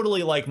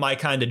totally like my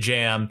kind of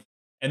jam.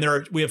 And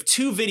we have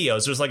 2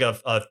 videos. There's like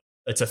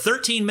it's a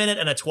 13-minute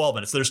and a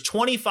 12-minute. So there's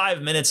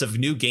 25 minutes of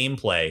new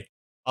gameplay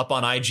up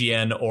on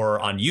IGN or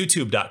on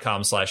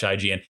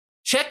youtube.com/IGN.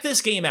 Check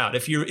this game out.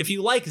 If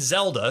you like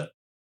Zelda,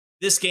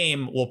 this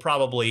game will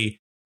probably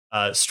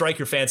strike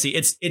your fancy.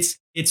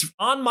 It's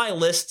on my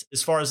list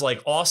as far as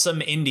like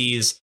awesome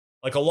indies,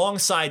 like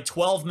alongside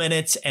 12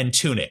 Minutes and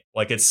Tunic.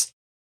 Like it's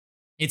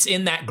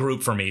in that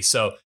group for me.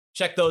 So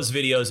check those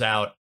videos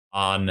out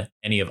on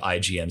any of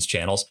IGN's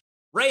channels.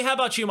 Ray, how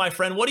about you, my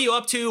friend? What are you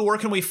up to? Where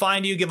can we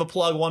find you? Give a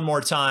plug one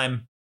more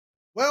time.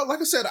 Well,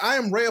 like I said, I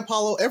am Ray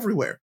Apollo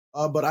everywhere,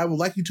 but I would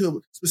like you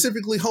to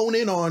specifically hone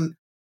in on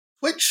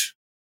Twitch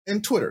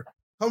and Twitter.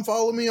 Come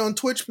follow me on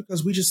Twitch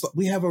because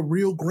we have a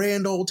real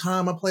grand old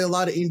time. I play a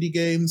lot of indie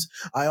games.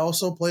 I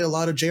also play a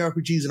lot of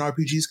JRPGs and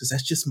RPGs because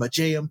that's just my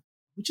jam.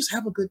 We just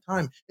have a good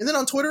time. And then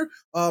on Twitter,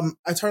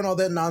 I turn all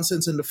that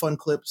nonsense into fun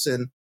clips,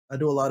 and I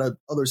do a lot of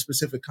other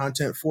specific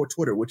content for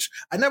Twitter, which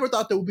I never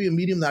thought there would be a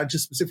medium that I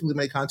just specifically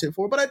make content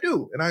for, but I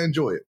do, and I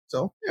enjoy it.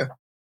 So, yeah.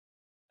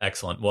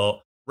 Excellent.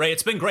 Well, Ray,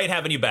 it's been great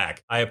having you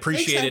back. I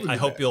appreciate it. I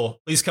hope you'll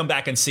please come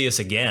back and see us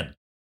again.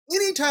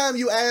 Anytime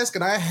you ask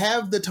and I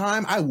have the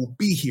time, I will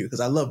be here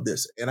because I love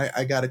this, and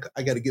I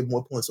gotta give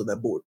more points on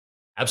that board.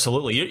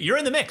 Absolutely, you're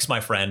in the mix,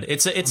 my friend.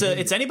 It's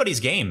anybody's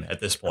game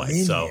at this point.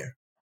 So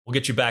we'll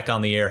get you back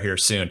on the air here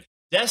soon.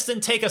 Destin,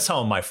 take us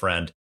home, my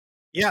friend.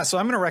 Yeah, so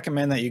I'm going to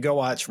recommend that you go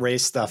watch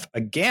Ray's stuff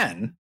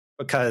again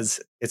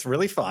because it's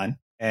really fun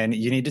and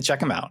you need to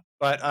check him out.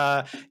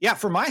 But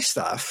for my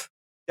stuff,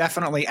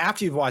 definitely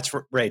after you've watched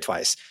Ray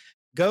twice,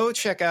 go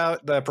check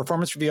out the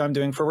performance review I'm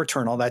doing for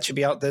Returnal. That should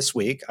be out this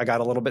week. I got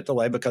a little bit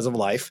delayed because of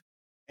life.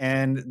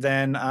 And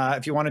then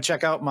if you want to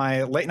check out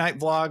my late night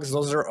vlogs,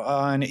 those are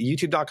on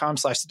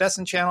youtube.com/The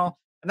Destin Channel.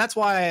 And that's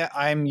why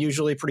I'm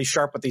usually pretty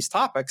sharp with these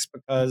topics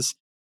because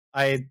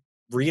I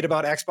read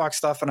about Xbox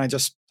stuff and I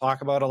just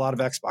talk about a lot of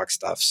Xbox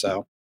stuff.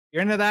 So if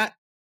you're into that,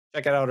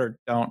 check it out or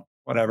don't,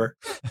 whatever.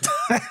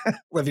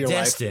 Live your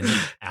Destin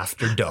life.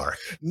 After Dark.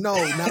 No,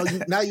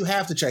 now you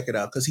have to check it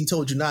out because he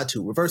told you not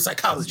to. Reverse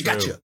psychology,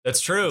 gotcha.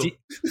 That's true.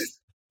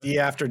 D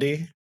after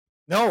D.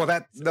 No,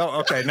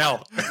 okay,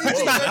 no.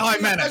 That's not how I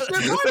meant it.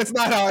 That's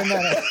not how I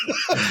meant it.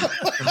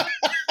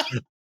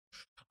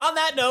 On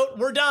that note,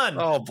 we're done.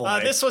 Oh boy.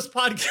 This was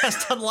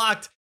Podcast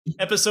Unlocked.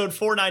 episode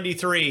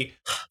 493.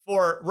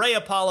 For Ray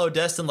Apollo,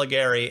 Destin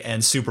Legary,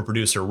 and super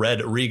producer Red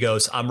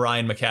Rigos, I'm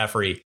Ryan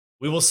McCaffrey.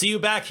 We will see you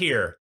back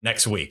here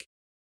next week.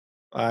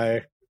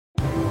 Bye.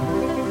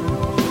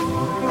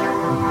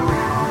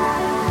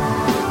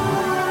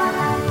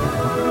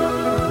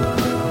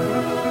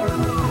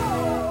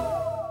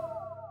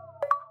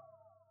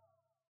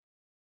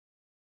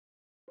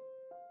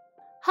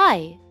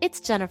 Hi, it's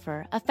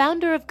Jennifer, a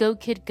founder of Go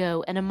Kid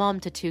Go and a mom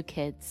to 2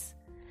 kids.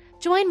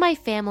 Join my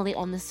family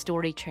on the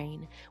story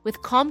train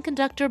with calm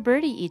conductor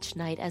Birdie each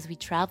night as we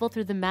travel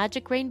through the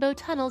magic rainbow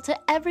tunnel to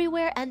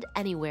everywhere and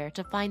anywhere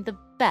to find the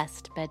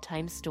best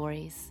bedtime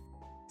stories.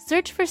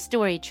 Search for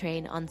Story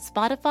Train on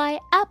Spotify,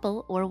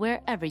 Apple, or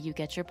wherever you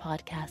get your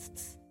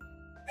podcasts.